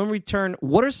break. When we return,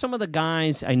 what are some of the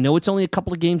guys, I know it's only a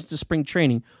couple of games into spring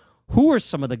training, who are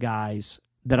some of the guys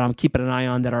that I'm keeping an eye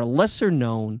on that are lesser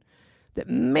known that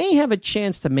may have a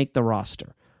chance to make the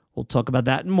roster? We'll talk about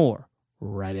that and more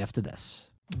right after this.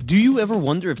 Do you ever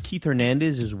wonder if Keith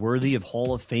Hernandez is worthy of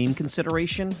Hall of Fame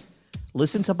consideration?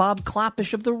 Listen to Bob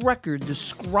Klapisch of The Record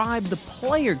describe the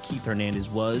player Keith Hernandez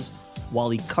was while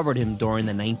he covered him during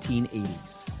the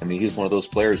 1980s. I mean, he's one of those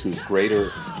players who's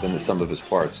greater than the sum of his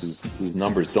parts, whose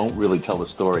numbers don't really tell the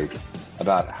story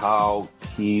about how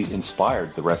he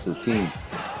inspired the rest of the team.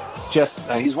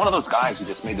 He's one of those guys who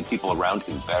just made the people around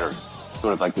him better,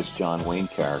 sort of like this John Wayne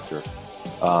character.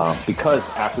 Because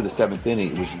after the seventh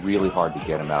inning, it was really hard to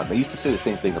get him out. And I used to say the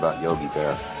same thing about Yogi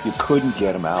Berra. You couldn't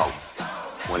get him out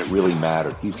when it really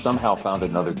mattered. He somehow found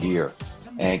another gear.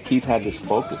 And Keith had this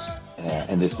focus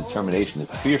and this determination, this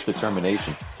fierce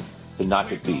determination to not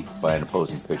get beat by an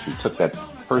opposing pitcher. He took that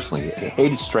personally. He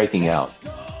hated striking out.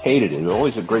 Hated it. It was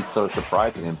always a great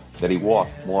surprise to him that he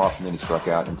walked more often than he struck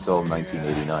out until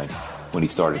 1989 when he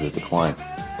started to decline.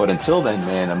 But until then,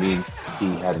 man, I mean,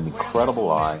 he had an incredible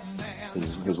eye.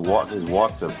 His walk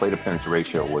to plate appearance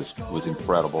ratio was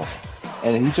incredible.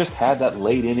 And he just had that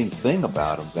late inning thing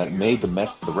about him that made the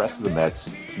rest of the Mets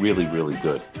really, really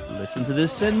good. Listen to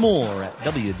this and more at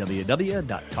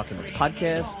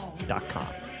www.talkingmetspodcast.com.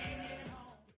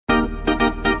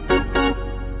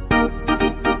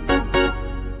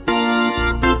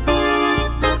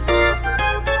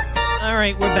 All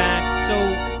right, we're back. So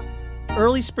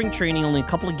early spring training, only a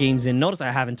couple of games in. Notice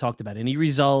I haven't talked about any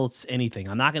results, anything.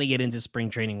 I'm not going to get into spring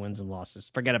training wins and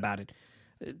losses. Forget about it.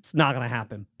 It's not going to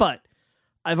happen. But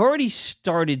I've already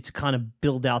started to kind of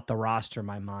build out the roster in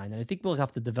my mind, and I think we'll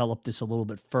have to develop this a little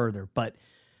bit further. But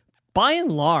by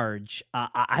and large,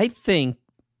 I think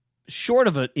short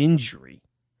of an injury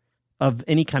of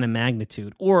any kind of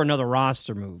magnitude or another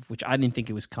roster move, which I didn't think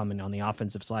it was coming on the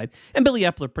offensive side, and Billy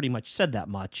Epler pretty much said that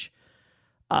much,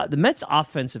 the Mets'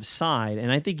 offensive side,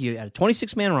 and I think you had a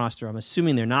 26-man roster. I'm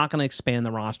assuming they're not going to expand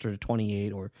the roster to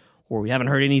 28, or we haven't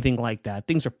heard anything like that.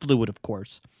 Things are fluid, of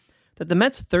course. That the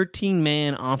Mets'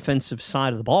 13-man offensive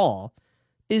side of the ball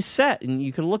is set, and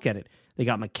you can look at it. They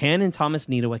got McCann and Thomas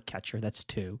Nido at catcher. That's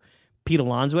 2. Pete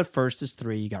Alonso at first is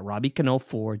 3. You got Robbie Cano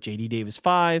 4, J.D. Davis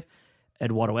 5,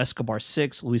 Eduardo Escobar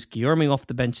 6, Luis Guillorme off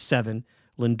the bench 7,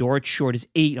 Lindor at short is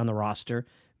 8 on the roster,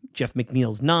 Jeff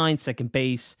McNeil's 9, second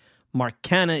base, Mark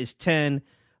Canha is 10.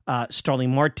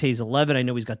 Starling Marte is 11. I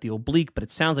know he's got the oblique, but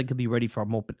it sounds like he'll be ready for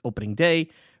opening day.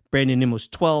 Brandon Nimmo's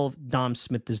 12. Dom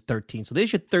Smith is 13. So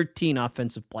there's your 13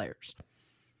 offensive players.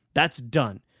 That's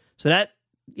done. So that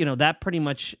pretty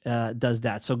much does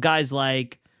that. So guys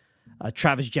like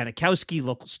Travis Janikowski,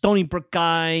 local Stony Brook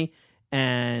guy,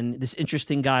 and this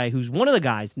interesting guy who's one of the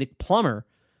guys, Nick Plummer,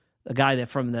 a guy that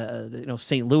from the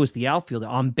St. Louis, the outfielder,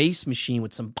 on base machine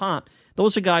with some pop.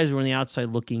 Those are guys who are on the outside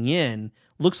looking in.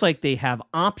 Looks like they have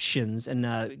options, and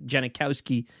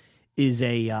Janikowski is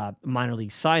a minor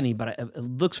league signing, but it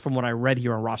looks from what I read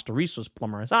here on Roster Resource,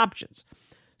 Plummer has options.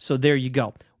 So there you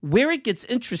go. Where it gets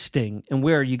interesting and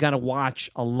where you got to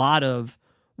watch a lot of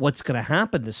what's going to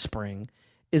happen this spring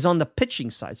is on the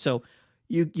pitching side. So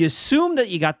you assume that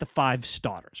you got the 5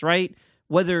 starters, right?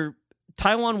 Whether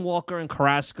Taijuan Walker and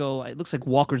Carrasco, it looks like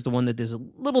Walker's the one that there's a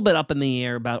little bit up in the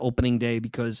air about opening day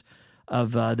because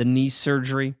of the knee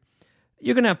surgery.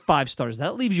 You're going to have 5 starters.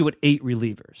 That leaves you with 8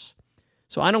 relievers.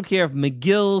 So I don't care if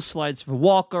McGill slides for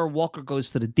Walker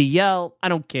goes to the DL. I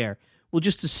don't care. We'll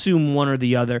just assume one or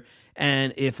the other.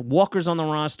 And if Walker's on the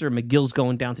roster, McGill's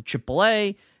going down to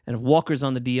AAA. And if Walker's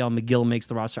on the DL, McGill makes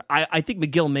the roster. I think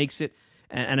McGill makes it.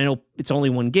 And I know it's only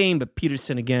one game, but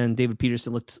Peterson again, David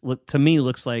Peterson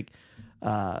looks like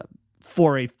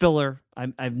for a filler.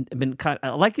 I've been I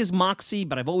like his moxie,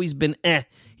 but I've always been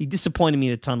He disappointed me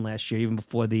a ton last year, even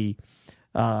before the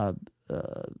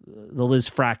Liz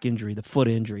Frack injury, the foot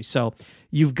injury. So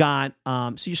you've got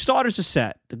so your starters are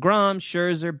set: DeGrom,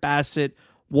 Scherzer, Bassett,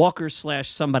 Walker /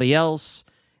 somebody else,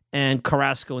 and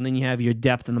Carrasco, and then you have your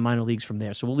depth in the minor leagues from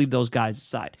there. So we'll leave those guys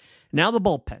aside. Now the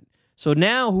bullpen. So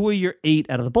now who are your 8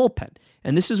 out of the bullpen?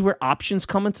 And this is where options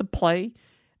come into play,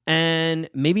 and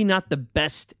maybe not the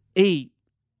best 8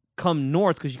 come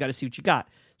north because you got to see what you got.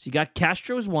 So you got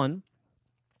Castro as 1,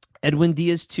 Edwin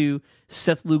Diaz 2,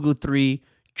 Seth Lugo 3,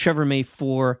 Trevor May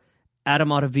 4, Adam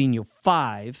Ottavino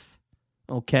 5.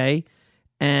 Okay.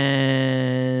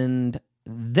 And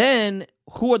then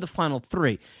who are the final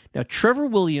 3? Now, Trevor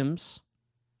Williams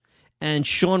and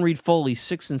Sean Reed-Foley,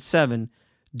 6 and 7,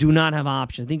 do not have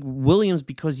options. I think Williams,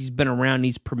 because he's been around,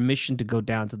 needs permission to go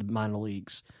down to the minor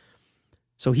leagues.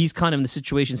 So he's kind of in the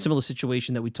situation, similar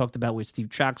situation that we talked about where Steve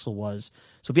Traxel was.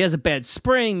 So if he has a bad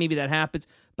spring, maybe that happens.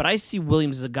 But I see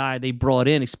Williams as a guy they brought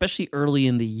in, especially early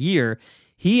in the year.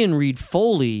 He and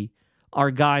Reed-Foley are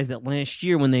guys that last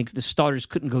year when the starters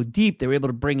couldn't go deep, they were able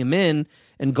to bring him in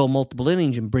and go multiple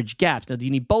innings and bridge gaps. Now, do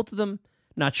you need both of them?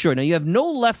 Not sure. Now, you have no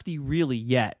lefty really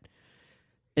yet,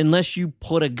 unless you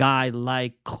put a guy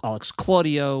like Alex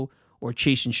Claudio or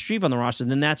Chasen Shreve on the roster,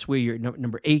 then that's where your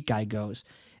number 8 guy goes.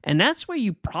 And that's where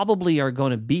you probably are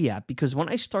going to be at, because when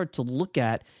I start to look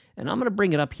at, and I'm going to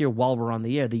bring it up here while we're on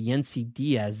the air, the Yennsy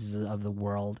Diaz of the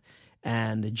world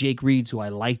and the Jake Reeds, who I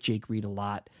like Jake Reed a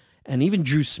lot, and even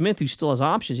Drew Smith, who still has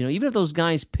options. You know, even if those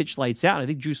guys pitch lights out, I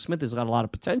think Drew Smith has got a lot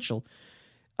of potential.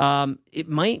 It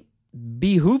might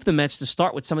behoove the Mets to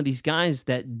start with some of these guys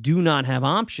that do not have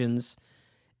options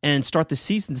and start the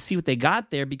season to see what they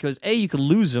got there, because A, you could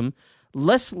lose them.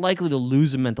 Less likely to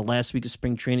lose them at the last week of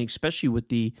spring training, especially with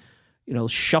the,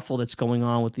 shuffle that's going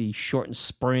on with the shortened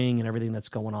spring and everything that's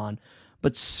going on.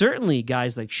 But certainly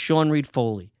guys like Sean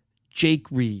Reed-Foley, Jake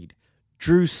Reed,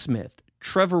 Drew Smith,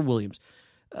 Trevor Williams,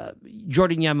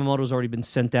 Jordan Yamamoto's already been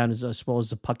sent down as well as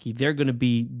the Pucky. They're going to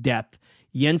be depth.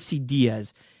 Yennsy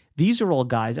Diaz. These are all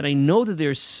guys, and I know that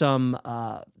there's some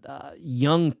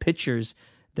young pitchers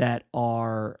that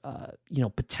are,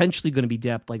 potentially going to be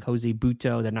depth, like Jose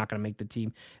Buto. They're not going to make the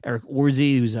team. Eric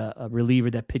Orzi, who's a reliever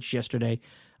that pitched yesterday.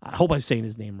 I hope I'm saying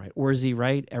his name right. Orzi,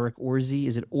 right? Eric Orzi.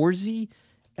 Is it Orzi?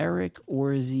 Eric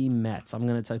Orzi Mets. I'm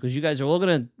going to tell you, because you guys are all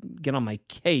going to get on my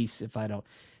case if I don't.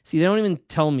 See, they don't even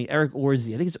tell me. Eric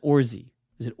Orzi. I think it's Orzi.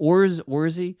 Is it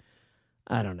Orzi?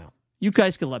 I don't know. You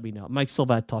guys can let me know. Mike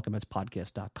Silva at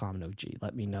TalkingMetsPodcast.com. No G.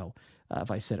 Let me know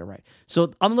if I said it right.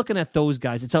 So I'm looking at those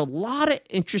guys. It's a lot of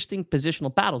interesting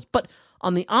positional battles. But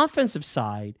on the offensive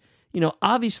side,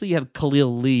 obviously you have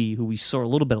Khalil Lee, who we saw a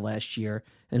little bit last year,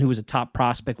 and who was a top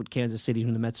prospect with Kansas City,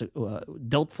 who the Mets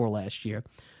dealt for last year.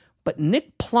 But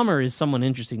Nick Plummer is someone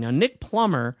interesting. Now, Nick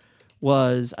Plummer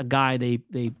was a guy they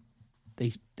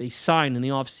signed in the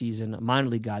offseason, a minor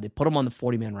league guy. They put him on the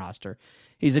 40-man roster.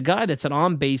 He's a guy that's an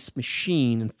on-base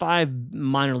machine in 5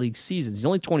 minor league seasons. He's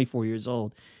only 24 years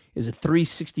old. Is a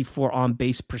 .364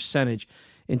 on-base percentage.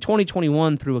 In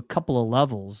 2021, through a couple of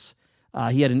levels,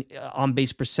 he had an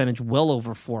on-base percentage well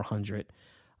over 400.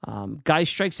 Guy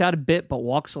strikes out a bit, but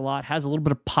walks a lot, has a little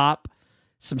bit of pop,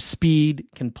 some speed,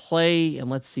 can play, and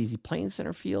let's see, is he playing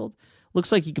center field?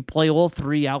 Looks like he could play all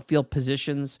 3 outfield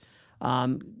positions.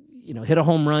 Hit a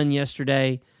home run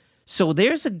yesterday. So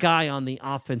there's a guy on the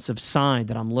offensive side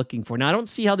that I'm looking for. Now, I don't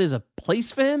see how there's a place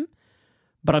for him,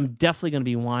 but I'm definitely going to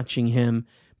be watching him,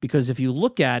 because if you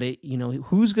look at it,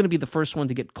 who's going to be the first one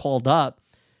to get called up,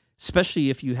 especially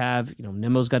if you have,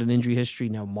 Nemo's got an injury history.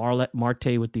 Now,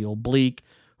 Marte with the oblique.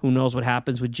 Who knows what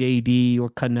happens with JD or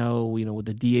Cano, with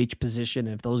the DH position,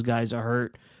 and if those guys are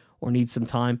hurt or need some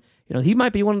time. He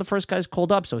might be one of the first guys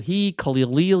called up. So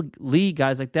Khalil Lee,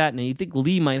 guys like that. Now, you think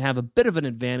Lee might have a bit of an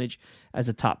advantage as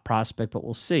a top prospect, but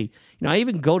we'll see. I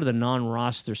even go to the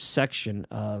non-roster section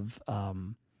of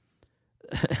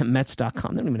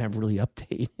Mets.com. They don't even have really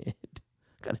updated.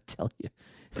 Got to tell you.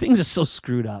 Things are so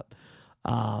screwed up.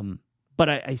 But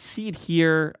I see it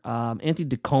here. Anthony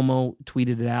DiComo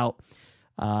tweeted it out.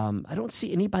 I don't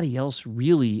see anybody else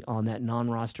really on that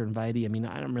non-roster invitee. I mean,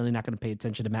 I'm really not going to pay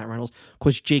attention to Matt Reynolds. Of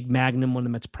course, Jake Magnum, one of the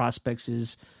Mets prospects,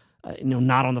 is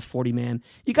not on the 40-man.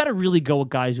 You got to really go with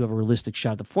guys who have a realistic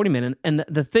shot at the 40-man. And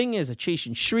the thing is, a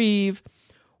Chasen Shreve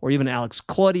or even Alex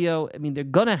Claudio, I mean, they're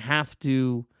going to have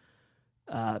to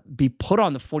be put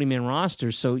on the 40-man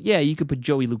roster. So, yeah, you could put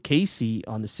Joey Lucchesi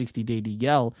on the 60-day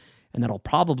DL, and that'll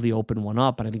probably open one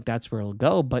up, and I think that's where it'll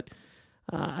go. But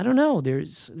I don't know.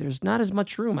 There's not as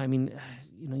much room. I mean,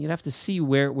 you'd have to see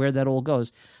where that all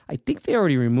goes. I think they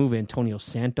already removed Antonio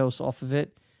Santos off of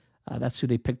it. That's who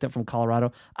they picked up from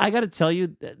Colorado. I got to tell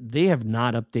you, they have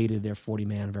not updated their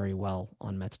 40-man very well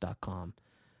on Mets.com.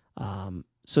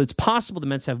 So it's possible the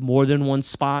Mets have more than one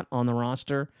spot on the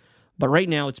roster, but right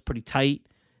now it's pretty tight.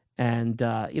 And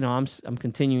I'm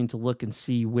continuing to look and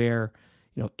see where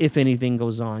if anything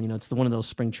goes on. It's one of those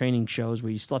spring training shows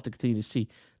where you still have to continue to see,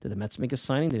 did the Mets make a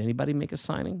signing? Did anybody make a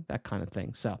signing? That kind of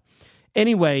thing. So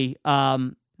anyway,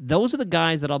 those are the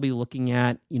guys that I'll be looking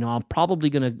at. I'm probably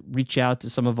going to reach out to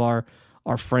some of our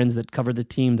friends that cover the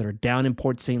team that are down in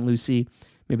Port St. Lucie.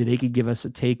 Maybe they could give us a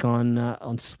take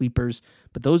on sleepers.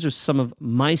 But those are some of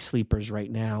my sleepers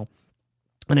right now.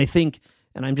 And I think,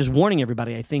 and I'm just warning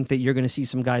everybody, I think that you're going to see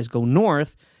some guys go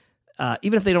north,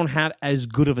 even if they don't have as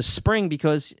good of a spring,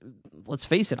 because let's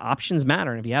face it, options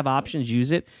matter. And if you have options,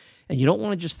 use it. And you don't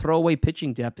want to just throw away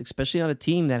pitching depth, especially on a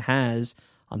team that has,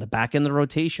 on the back end of the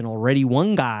rotation, already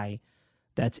one guy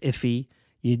that's iffy.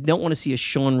 You don't want to see a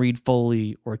Sean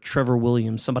Reed-Foley or Trevor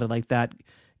Williams, somebody like that,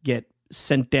 get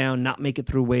sent down, not make it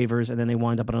through waivers, and then they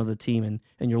wind up on another team,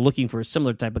 and you're looking for a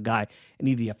similar type of guy. And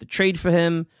either you have to trade for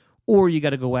him, or you got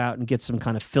to go out and get some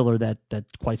kind of filler that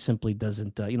quite simply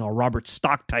doesn't, a Robert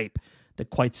Stock type that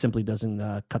quite simply doesn't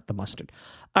cut the mustard.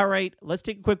 All right, let's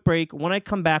take a quick break. When I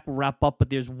come back, we'll wrap up. But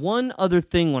there's one other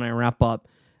thing when I wrap up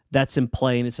that's in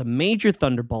play, and it's a major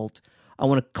thunderbolt. I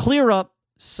want to clear up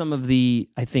some of the,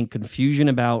 I think, confusion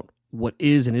about what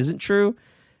is and isn't true,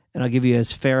 and I'll give you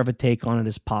as fair of a take on it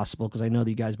as possible, because I know that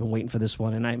you guys have been waiting for this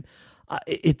one, and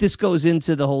this goes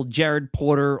into the whole Jared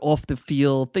Porter off the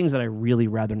field, things that I really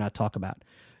rather not talk about.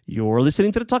 You're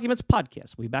listening to the Talking Mets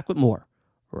podcast. We'll be back with more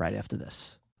right after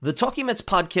this. The Talking Mets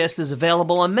podcast is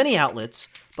available on many outlets,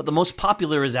 but the most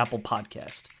popular is Apple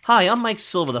Podcast. Hi, I'm Mike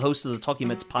Silva, the host of the Talking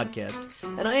Mets podcast,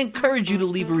 and I encourage you to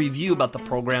leave a review about the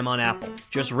program on Apple.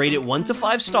 Just rate it 1 to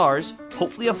 5 stars,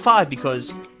 hopefully a 5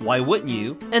 because why wouldn't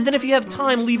you? And then if you have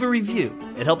time, leave a review.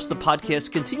 It helps the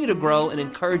podcast continue to grow and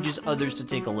encourages others to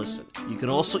take a listen. You can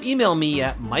also email me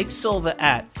at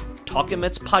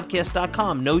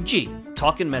MikeSilva@TalkingMetsPodcast.com, no G,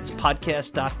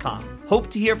 TalkingMetsPodcast.com. Hope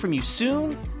to hear from you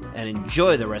soon, and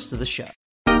enjoy the rest of the show.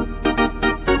 All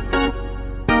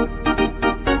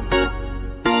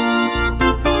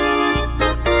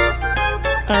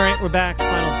right, we're back.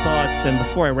 Final thoughts. And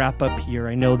before I wrap up here,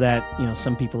 I know that,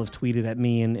 some people have tweeted at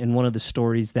me, and one of the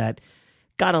stories that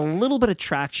got a little bit of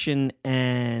traction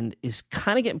and is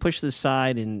kind of getting pushed to the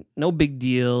side, and no big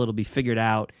deal, it'll be figured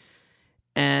out.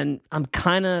 And I'm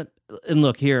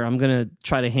look here, I'm going to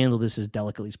try to handle this as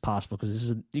delicately as possible,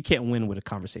 because you can't win with a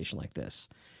conversation like this.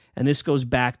 And this goes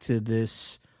back to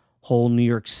this whole New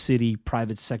York City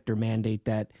private sector mandate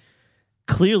that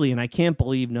clearly, and I can't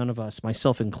believe none of us,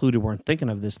 myself included, weren't thinking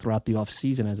of this throughout the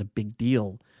offseason as a big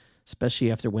deal,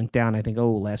 especially after it went down, I think,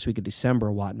 last week of December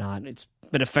or whatnot. And it's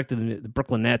been affected the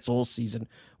Brooklyn Nets all season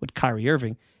with Kyrie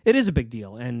Irving. It is a big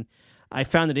deal. And I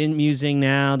found it amusing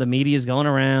now. The media is going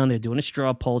around. They're doing a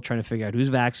straw poll trying to figure out who's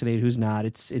vaccinated, who's not.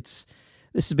 This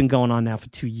has been going on now for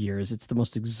 2 years. It's the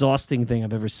most exhausting thing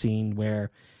I've ever seen,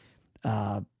 where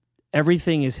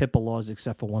everything is HIPAA laws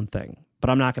except for one thing. But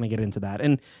I'm not going to get into that.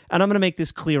 And I'm going to make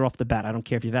this clear off the bat. I don't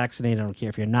care if you're vaccinated. I don't care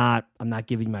if you're not. I'm not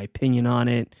giving my opinion on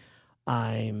it.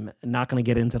 I'm not going to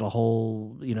get into the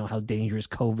whole, how dangerous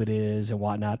COVID is and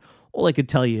whatnot. All I could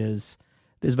tell you is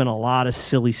there's been a lot of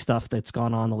silly stuff that's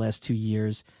gone on the last 2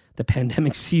 years. The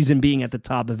pandemic season being at the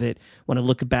top of it. When I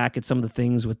look back at some of the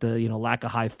things with the, lack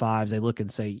of high fives, I look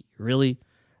and say, really?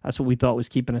 That's what we thought was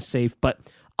keeping us safe. But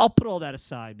I'll put all that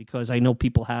aside, because I know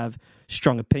people have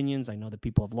strong opinions. I know that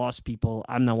people have lost people.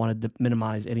 I'm not wanting to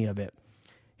minimize any of it.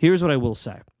 Here's what I will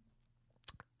say,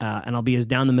 and I'll be as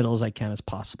down the middle as I can as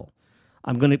possible.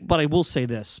 But I will say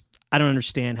this. I don't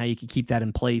understand how you can keep that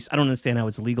in place. I don't understand how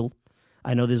it's legal.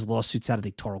 I know there's lawsuits out of the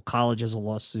Toro College has a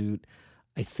lawsuit.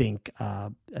 I think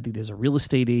there's a real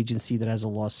estate agency that has a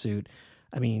lawsuit.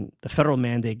 I mean, the federal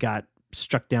mandate got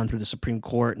struck down through the Supreme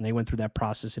Court, and they went through that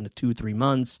process in 2-3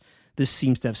 months. This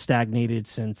seems to have stagnated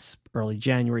since early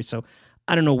January, so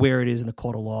I don't know where it is in the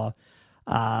court of law.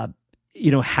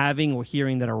 Having or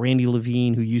hearing that a Randy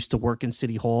Levine, who used to work in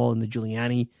City Hall in the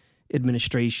Giuliani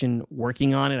administration,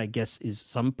 working on it, I guess, is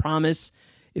some promise.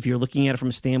 If you're looking at it from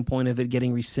a standpoint of it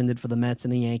getting rescinded for the Mets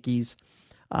and the Yankees,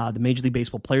 the Major League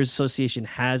Baseball Players Association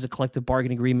has a collective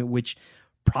bargaining agreement, which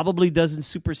probably doesn't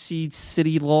supersede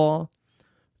city law.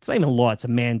 It's not even a law, it's a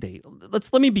mandate.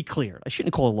 Let me be clear. I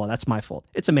shouldn't call it a law. That's my fault.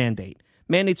 It's a mandate.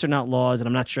 Mandates are not laws, and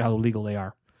I'm not sure how illegal they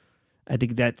are. I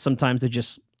think that sometimes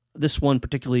this one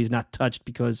particularly is not touched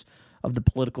because of the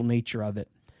political nature of it.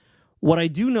 What I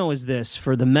do know is this: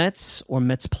 for the Mets or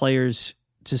Mets players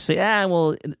to say,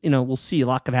 we'll see, a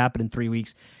lot could happen in 3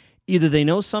 weeks. Either they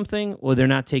know something or they're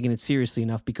not taking it seriously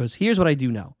enough, because here's what I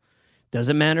do know.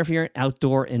 Doesn't matter if you're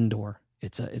outdoor, indoor.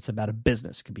 It's about a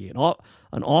business. It could be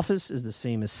an office is the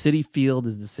same as Citi Field,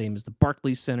 is the same as the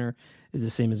Barclays Center, is the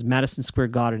same as Madison Square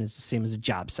Garden, is the same as a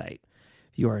job site.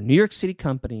 If you are a New York City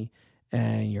company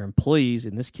and your employees,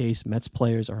 in this case, Mets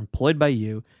players, are employed by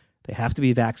you. They have to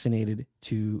be vaccinated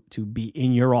to be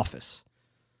in your office.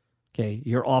 Okay,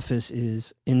 your office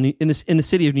is in the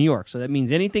city of New York, so that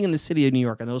means anything in the city of New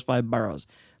York and those 5 boroughs,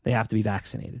 they have to be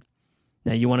vaccinated.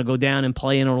 Now, you want to go down and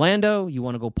play in Orlando, you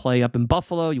want to go play up in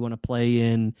Buffalo, you want to play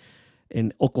in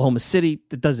Oklahoma City,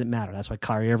 it doesn't matter. That's why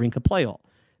Kyrie Irving could play all.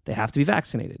 They have to be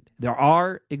vaccinated. There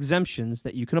are exemptions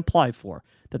that you can apply for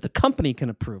that the company can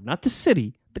approve, not the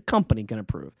city, the company can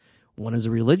approve. One is a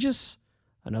religious,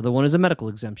 another one is a medical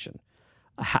exemption.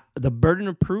 The burden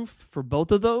of proof for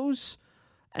both of those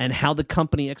and how the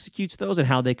company executes those and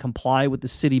how they comply with the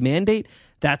city mandate,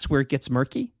 that's where it gets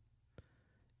murky.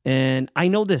 And I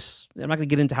know this. I'm not going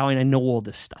to get into how I know all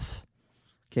this stuff.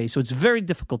 Okay, so it's very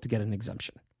difficult to get an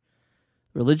exemption.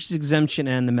 Religious exemption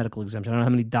and the medical exemption. I don't know how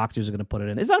many doctors are going to put it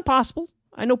in. It's not possible.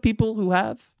 I know people who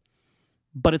have,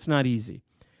 but it's not easy.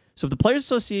 So if the Players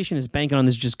Association is banking on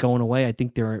this just going away, I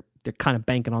think they're kind of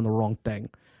banking on the wrong thing.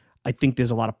 I think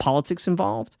there's a lot of politics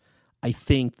involved. I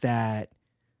think that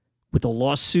with a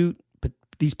lawsuit, but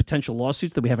these potential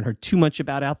lawsuits that we haven't heard too much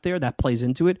about out there, that plays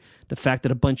into it. The fact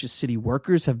that a bunch of city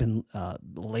workers have been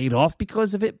laid off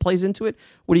because of it plays into it.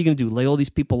 What are you going to do, lay all these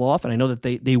people off? And I know that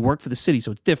they work for the city,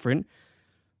 so it's different.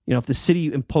 You know, if the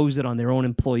city imposed it on their own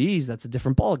employees, that's a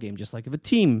different ballgame. Just like if a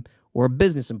team or a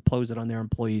business imposed it on their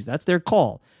employees, that's their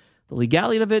call. The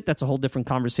legality of it, that's a whole different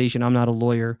conversation. I'm not a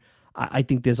lawyer. I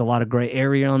think there's a lot of gray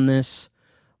area on this.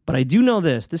 But I do know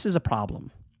this is a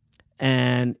problem.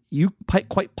 And you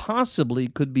quite possibly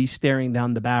could be staring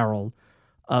down the barrel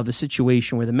of a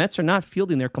situation where the Mets are not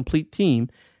fielding their complete team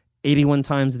 81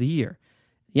 times of the year.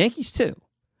 Yankees too.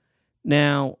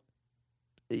 Now,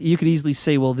 you could easily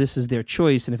say, well, this is their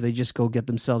choice, and if they just go get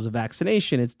themselves a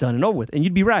vaccination, it's done and over with. And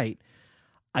you'd be right.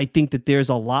 I think that there's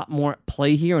a lot more at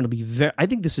play here, and I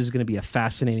think this is going to be a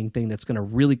fascinating thing that's going to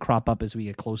really crop up as we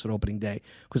get closer to opening day,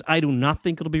 because I do not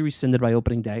think it'll be rescinded by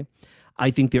opening day.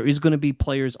 I think there is going to be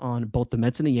players on both the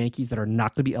Mets and the Yankees that are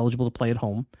not going to be eligible to play at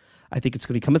home. I think it's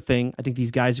going to become a thing. I think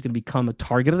these guys are going to become a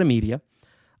target of the media.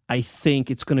 I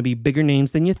think it's going to be bigger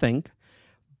names than you think.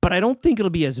 But I don't think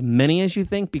it'll be as many as you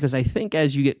think, because I think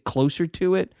as you get closer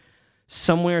to it,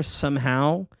 somewhere,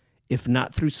 somehow, if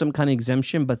not through some kind of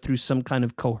exemption, but through some kind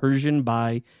of coercion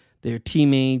by their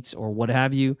teammates or what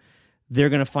have you, they're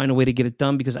going to find a way to get it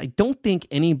done, because I don't think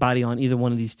anybody on either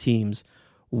one of these teams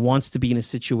wants to be in a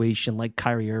situation like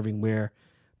Kyrie Irving where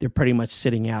they're pretty much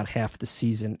sitting out half the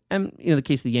season. And, you know, the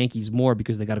case of the Yankees more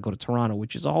because they got to go to Toronto,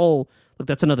 which is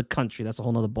that's another country. That's a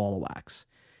whole other ball of wax.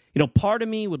 You know, part of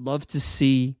me would love to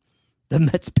see the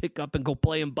Mets pick up and go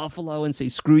play in Buffalo and say,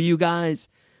 screw you guys,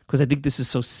 because I think this is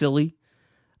so silly.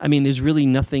 I mean, there's really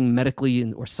nothing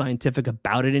medically or scientific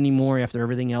about it anymore after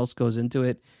everything else goes into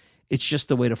it. It's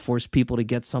just a way to force people to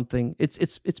get something.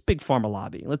 It's big pharma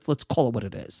lobbying. Let's call it what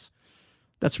it is.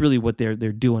 That's really what they're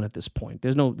doing at this point.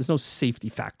 There's no safety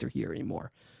factor here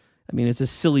anymore. I mean, it's as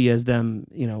silly as them,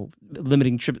 you know,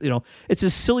 limiting trip. You know, it's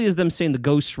as silly as them saying the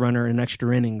ghost runner in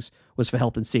extra innings was for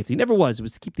health and safety. It never was. It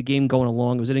was to keep the game going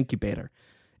along. It was an incubator,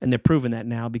 and they're proving that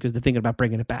now because they're thinking about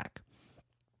bringing it back.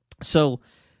 So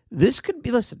this could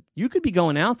be. Listen, you could be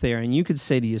going out there and you could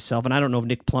say to yourself, and I don't know if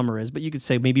Nick Plummer is, but you could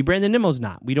say maybe Brandon Nimmo's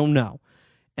not. We don't know.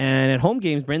 And at home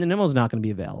games, Brandon Nimmo's not going to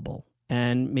be available,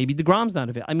 and maybe DeGrom's not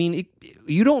available. I mean,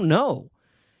 you don't know.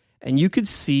 And you could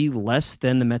see less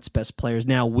than the Mets' best players.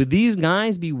 Now, would these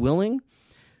guys be willing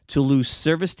to lose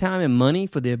service time and money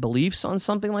for their beliefs on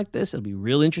something like this? It'll be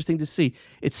real interesting to see.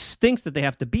 It stinks that they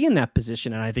have to be in that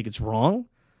position, and I think it's wrong,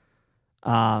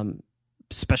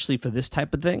 especially for this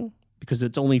type of thing, because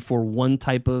it's only for one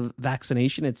type of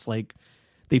vaccination. It's like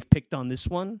they've picked on this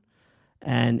one.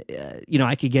 And, you know,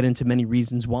 I could get into many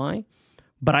reasons why.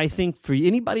 But I think for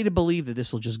anybody to believe that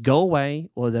this will just go away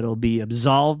or that it'll be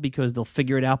absolved because they'll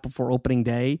figure it out before opening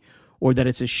day, or that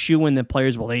it's a shoo-in that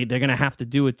players, well, they're going to have to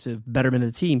do it to betterment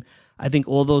of the team, I think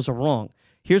all those are wrong.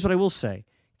 Here's what I will say.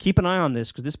 Keep an eye on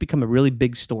this because this become a really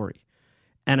big story.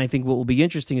 And I think what will be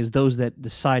interesting is those that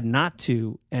decide not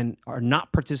to and are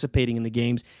not participating in the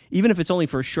games, even if it's only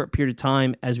for a short period of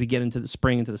time as we get into the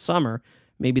spring, into the summer.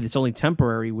 Maybe that's only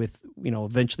temporary with, you know,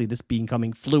 eventually this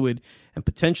becoming fluid and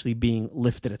potentially being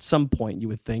lifted at some point, you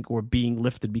would think, or being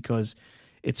lifted because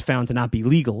it's found to not be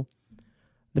legal,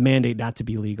 the mandate not to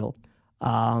be legal.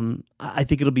 I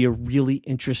think it'll be a really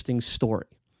interesting story.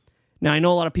 Now, I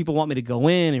know a lot of people want me to go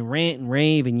in and rant and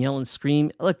rave and yell and scream.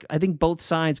 Look, I think both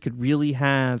sides could really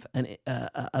have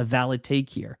a valid take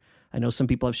here. I know some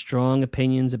people have strong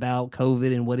opinions about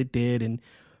COVID and what it did, and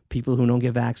people who don't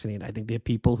get vaccinated. I think there are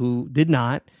people who did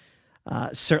not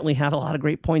certainly have a lot of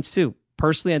great points too.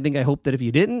 Personally, I hope that if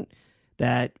you didn't,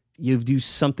 that You do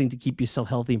something to keep yourself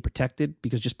healthy and protected,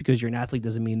 because just because you're an athlete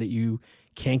doesn't mean that you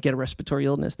can't get a respiratory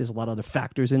illness. There's a lot of other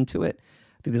factors into it.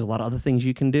 I think there's a lot of other things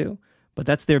you can do, but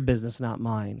that's their business, not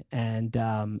mine. And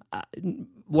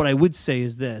what I would say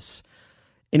is this.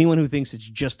 Anyone who thinks it's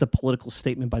just a political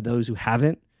statement by those who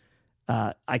haven't,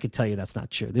 I could tell you that's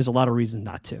not true. There's a lot of reasons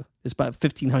not to. There's about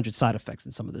 1,500 side effects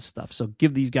in some of this stuff. So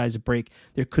give these guys a break.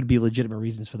 There could be legitimate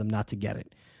reasons for them not to get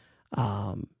it.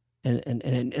 And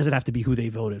it doesn't have to be who they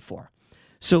voted for.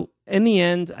 So in the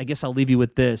end, I guess I'll leave you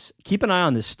with this. Keep an eye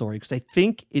on this story, because I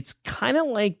think it's kind of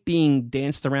like being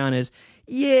danced around as,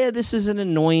 yeah, this is an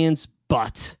annoyance,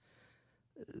 but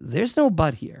there's no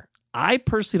but here. I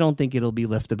personally don't think it'll be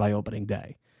lifted by opening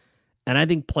day. And I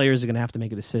think players are going to have to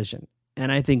make a decision.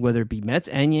 And I think whether it be Mets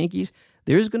and Yankees,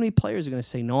 there's going to be players who are going to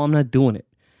say, no, I'm not doing it.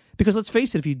 Because let's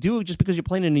face it, if you do it just because you're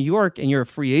playing in New York and you're a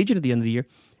free agent at the end of the year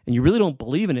and you really don't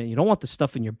believe in it, and you don't want the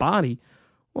stuff in your body,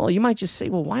 well, you might just say,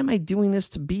 well, why am I doing this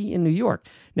to be in New York?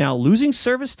 Now, losing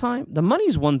service time, the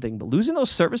money's one thing, but losing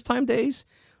those service time days,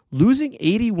 losing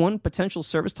 81 potential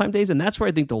service time days, and that's where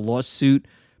I think the lawsuit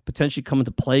potentially come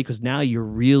into play, because now you're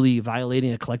really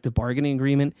violating a collective bargaining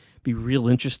agreement. Be real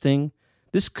interesting.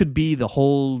 This could be the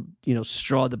whole,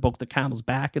 straw that broke the camel's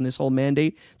back in this whole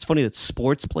mandate. It's funny that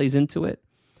sports plays into it.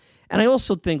 And I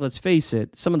also think, let's face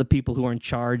it, some of the people who are in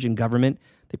charge in government,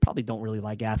 they probably don't really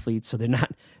like athletes, so they're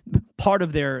not part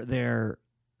of their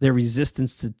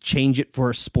resistance to change it for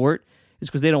a sport is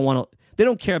because they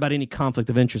don't care about any conflict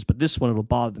of interest. But this one, it'll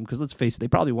bother them, because let's face it, they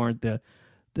probably weren't the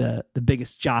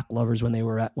biggest jock lovers when they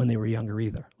were younger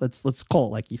either. Let's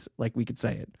call it like we could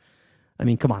say it. I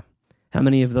mean, come on, how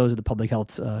many of those in the public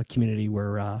health community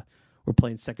were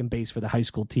playing second base for the high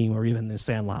school team or even the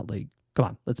Sandlot League? Come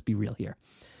on, let's be real here.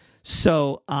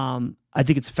 So I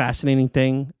think it's a fascinating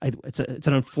thing. It's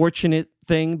an unfortunate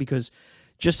thing, because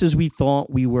just as we thought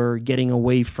we were getting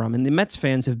away from, and the Mets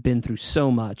fans have been through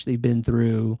so much. They've been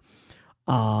through,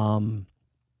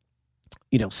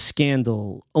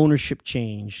 scandal, ownership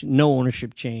change, no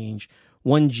ownership change,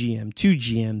 1 GM, 2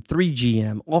 GM, 3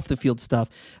 GM, off the field stuff.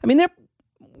 I mean, they're,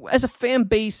 as a fan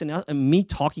base and me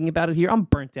talking about it here, I'm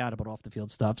burnt out about off the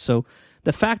field stuff. So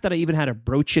the fact that I even had to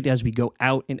broach it as we go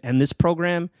out and end this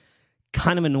program,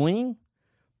 kind of annoying,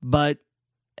 but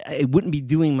it wouldn't be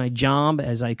doing my job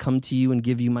as I come to you and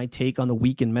give you my take on the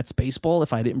week in Mets baseball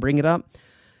if I didn't bring it up.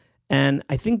 And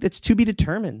I think that's to be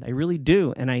determined. I really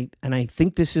do. And I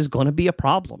think this is going to be a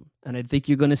problem. And I think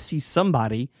you're going to see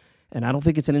somebody, and I don't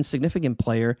think it's an insignificant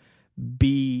player,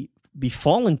 be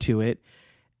fallen to it.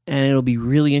 And it'll be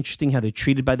really interesting how they're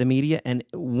treated by the media. And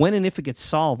when and if it gets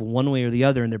solved one way or the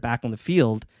other and they're back on the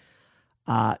field,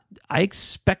 I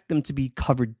expect them to be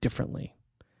covered differently.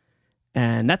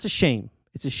 And that's a shame.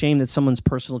 It's a shame that someone's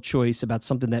personal choice about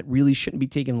something that really shouldn't be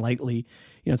taken lightly.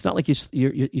 It's not like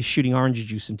you're shooting orange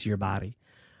juice into your body.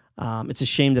 It's a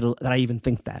shame that I even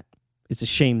think that. It's a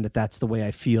shame that that's the way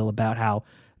I feel about how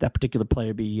that particular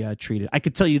player be treated. I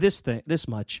could tell you this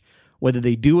much. Whether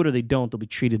they do it or they don't, they'll be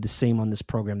treated the same on this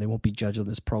program. They won't be judged on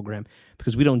this program,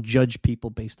 because we don't judge people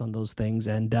based on those things.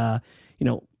 And,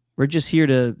 we're just here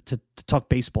to talk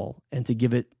baseball and to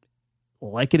give it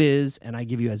like it is. And I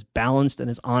give you as balanced and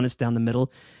as honest down the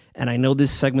middle. And I know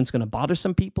this segment's going to bother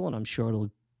some people, and I'm sure it'll,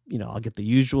 I'll get the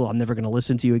usual, I'm never going to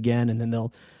listen to you again. And then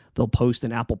they'll post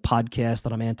an Apple podcast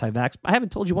that I'm anti-vax. I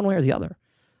haven't told you one way or the other.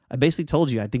 I basically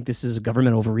told you I think this is a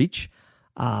government overreach.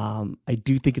 I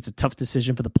do think it's a tough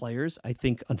decision for the players. I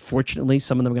think, unfortunately,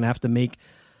 some of them are going to have to make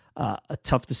a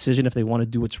tough decision if they want to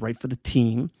do what's right for the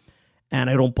team. And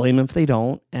I don't blame them if they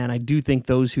don't. And I do think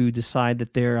those who decide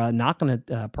that they're not going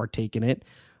to partake in it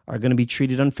are going to be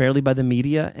treated unfairly by the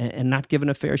media and not given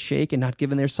a fair shake and not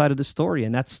given their side of the story.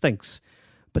 And that stinks.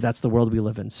 But that's the world we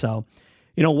live in. So,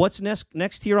 what's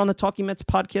next here on the Talking Mets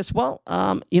podcast? Well,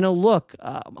 look,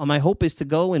 my hope is to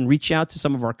go and reach out to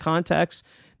some of our contacts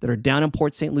that are down in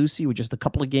Port St. Lucie with just a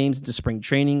couple of games into spring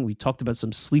training. We talked about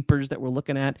some sleepers that we're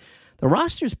looking at. The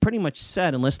roster is pretty much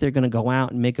set unless they're going to go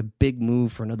out and make a big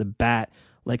move for another bat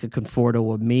like a Conforto,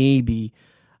 or maybe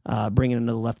bring in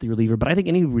another lefty reliever. But I think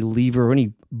any reliever or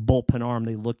any bullpen arm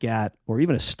they look at, or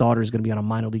even a starter, is going to be on a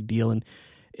minor league deal. And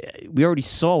we already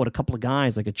saw what a couple of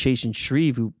guys like a Chase and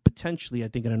Shreve, who potentially, I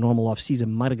think, in a normal offseason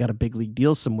might have got a big league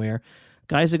deal somewhere.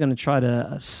 Guys are going to try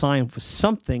to sign for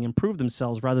something and prove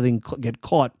themselves rather than get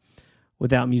caught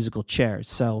without musical chairs.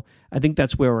 So I think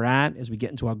that's where we're at as we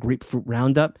get into our grapefruit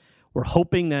roundup. We're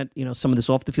hoping that some of this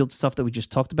off-the-field stuff that we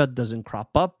just talked about doesn't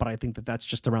crop up, but I think that that's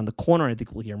just around the corner. I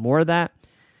think we'll hear more of that.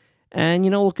 And,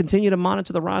 we'll continue to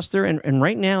monitor the roster. And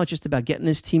right now, it's just about getting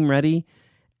this team ready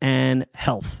and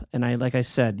health. And like I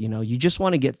said, you just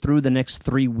want to get through the next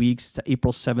 3 weeks to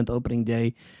April 7th opening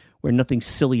day where nothing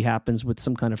silly happens with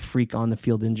some kind of freak on the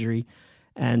field injury.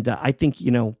 And I think,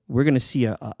 we're going to see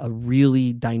a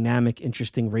really dynamic,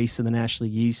 interesting race in the National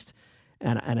League East.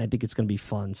 And I think it's going to be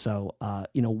fun. So,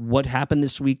 what happened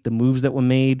this week, the moves that were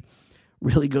made,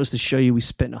 really goes to show you we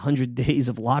spent 100 days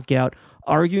of lockout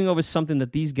arguing over something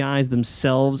that these guys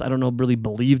themselves, I don't know, really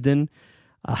believed in.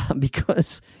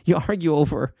 Because you argue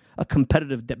over a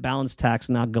competitive balance tax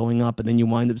not going up, and then you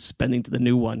wind up spending to the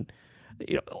new one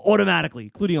automatically,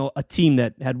 including a team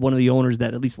that had one of the owners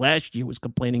that at least last year was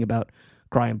complaining about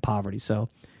crying poverty. So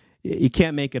you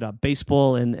can't make it up.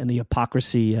 Baseball and the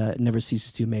hypocrisy never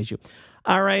ceases to amaze you.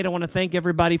 All right, I want to thank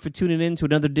everybody for tuning in to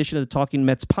another edition of the Talking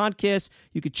Mets podcast.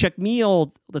 You can check me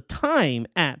all the time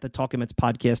at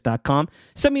thetalkingmetspodcast.com.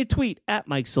 Send me a tweet at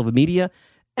Mike Silva Media.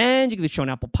 And you can get the show on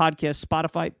Apple Podcasts,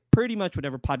 Spotify, pretty much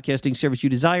whatever podcasting service you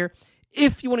desire.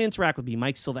 If you want to interact with me,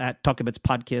 Mike Silva at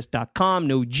talkingmetspodcast.com.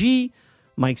 No G.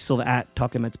 Mike Silva at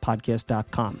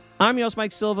talkingmetspodcast.com. I'm your host,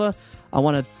 Mike Silva. I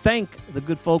want to thank the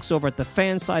good folks over at the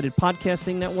Fan-Sided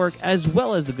Podcasting Network, as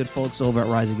well as the good folks over at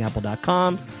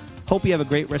risingapple.com. Hope you have a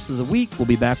great rest of the week. We'll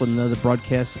be back with another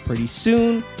broadcast pretty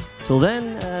soon. Till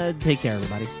then, take care,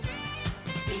 everybody.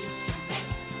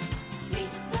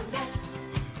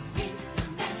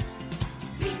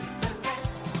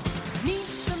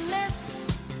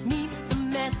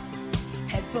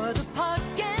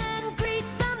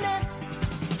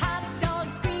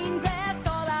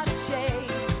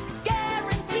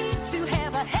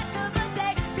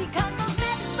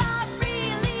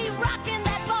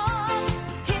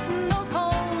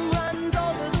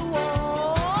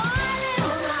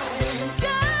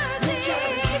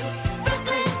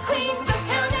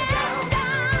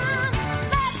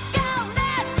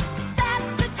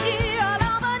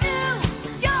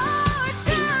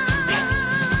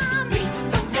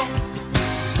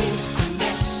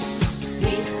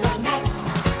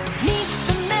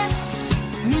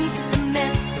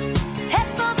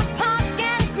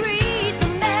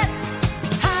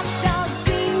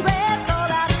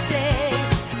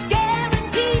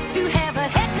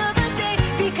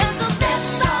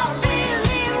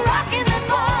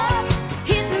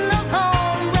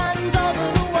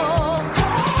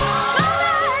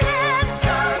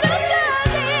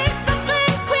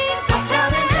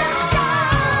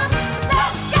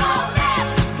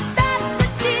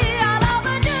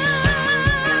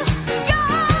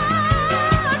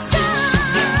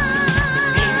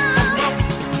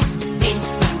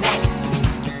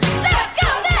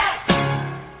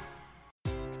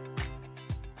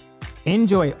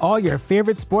 Enjoy all your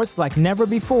favorite sports like never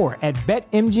before at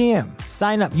BetMGM.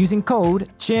 Sign up using code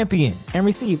CHAMPION and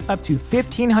receive up to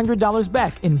 $1,500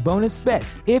 back in bonus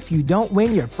bets if you don't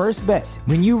win your first bet.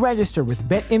 When you register with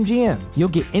BetMGM, you'll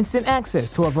get instant access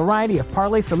to a variety of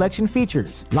parlay selection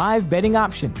features, live betting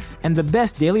options, and the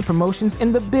best daily promotions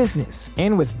in the business.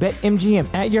 And with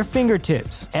BetMGM at your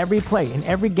fingertips, every play and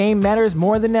every game matters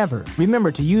more than ever.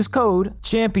 Remember to use code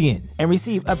CHAMPION and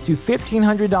receive up to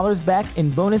 $1,500 back in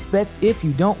bonus bets if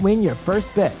you don't win your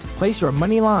first bet. Place your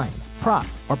money line, prop,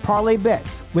 or parlay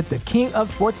bets with the king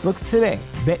of sportsbooks today.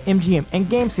 BetMGM and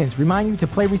GameSense remind you to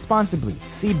play responsibly.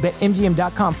 See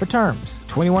BetMGM.com for terms.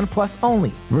 21 plus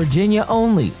only. Virginia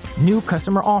only. New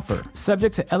customer offer.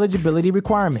 Subject to eligibility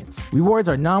requirements. Rewards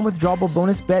are non-withdrawable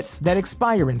bonus bets that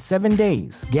expire in 7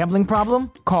 days. Gambling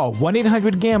problem? Call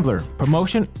 1-800-GAMBLER.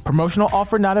 Promotional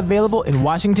offer not available in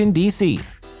Washington, D.C.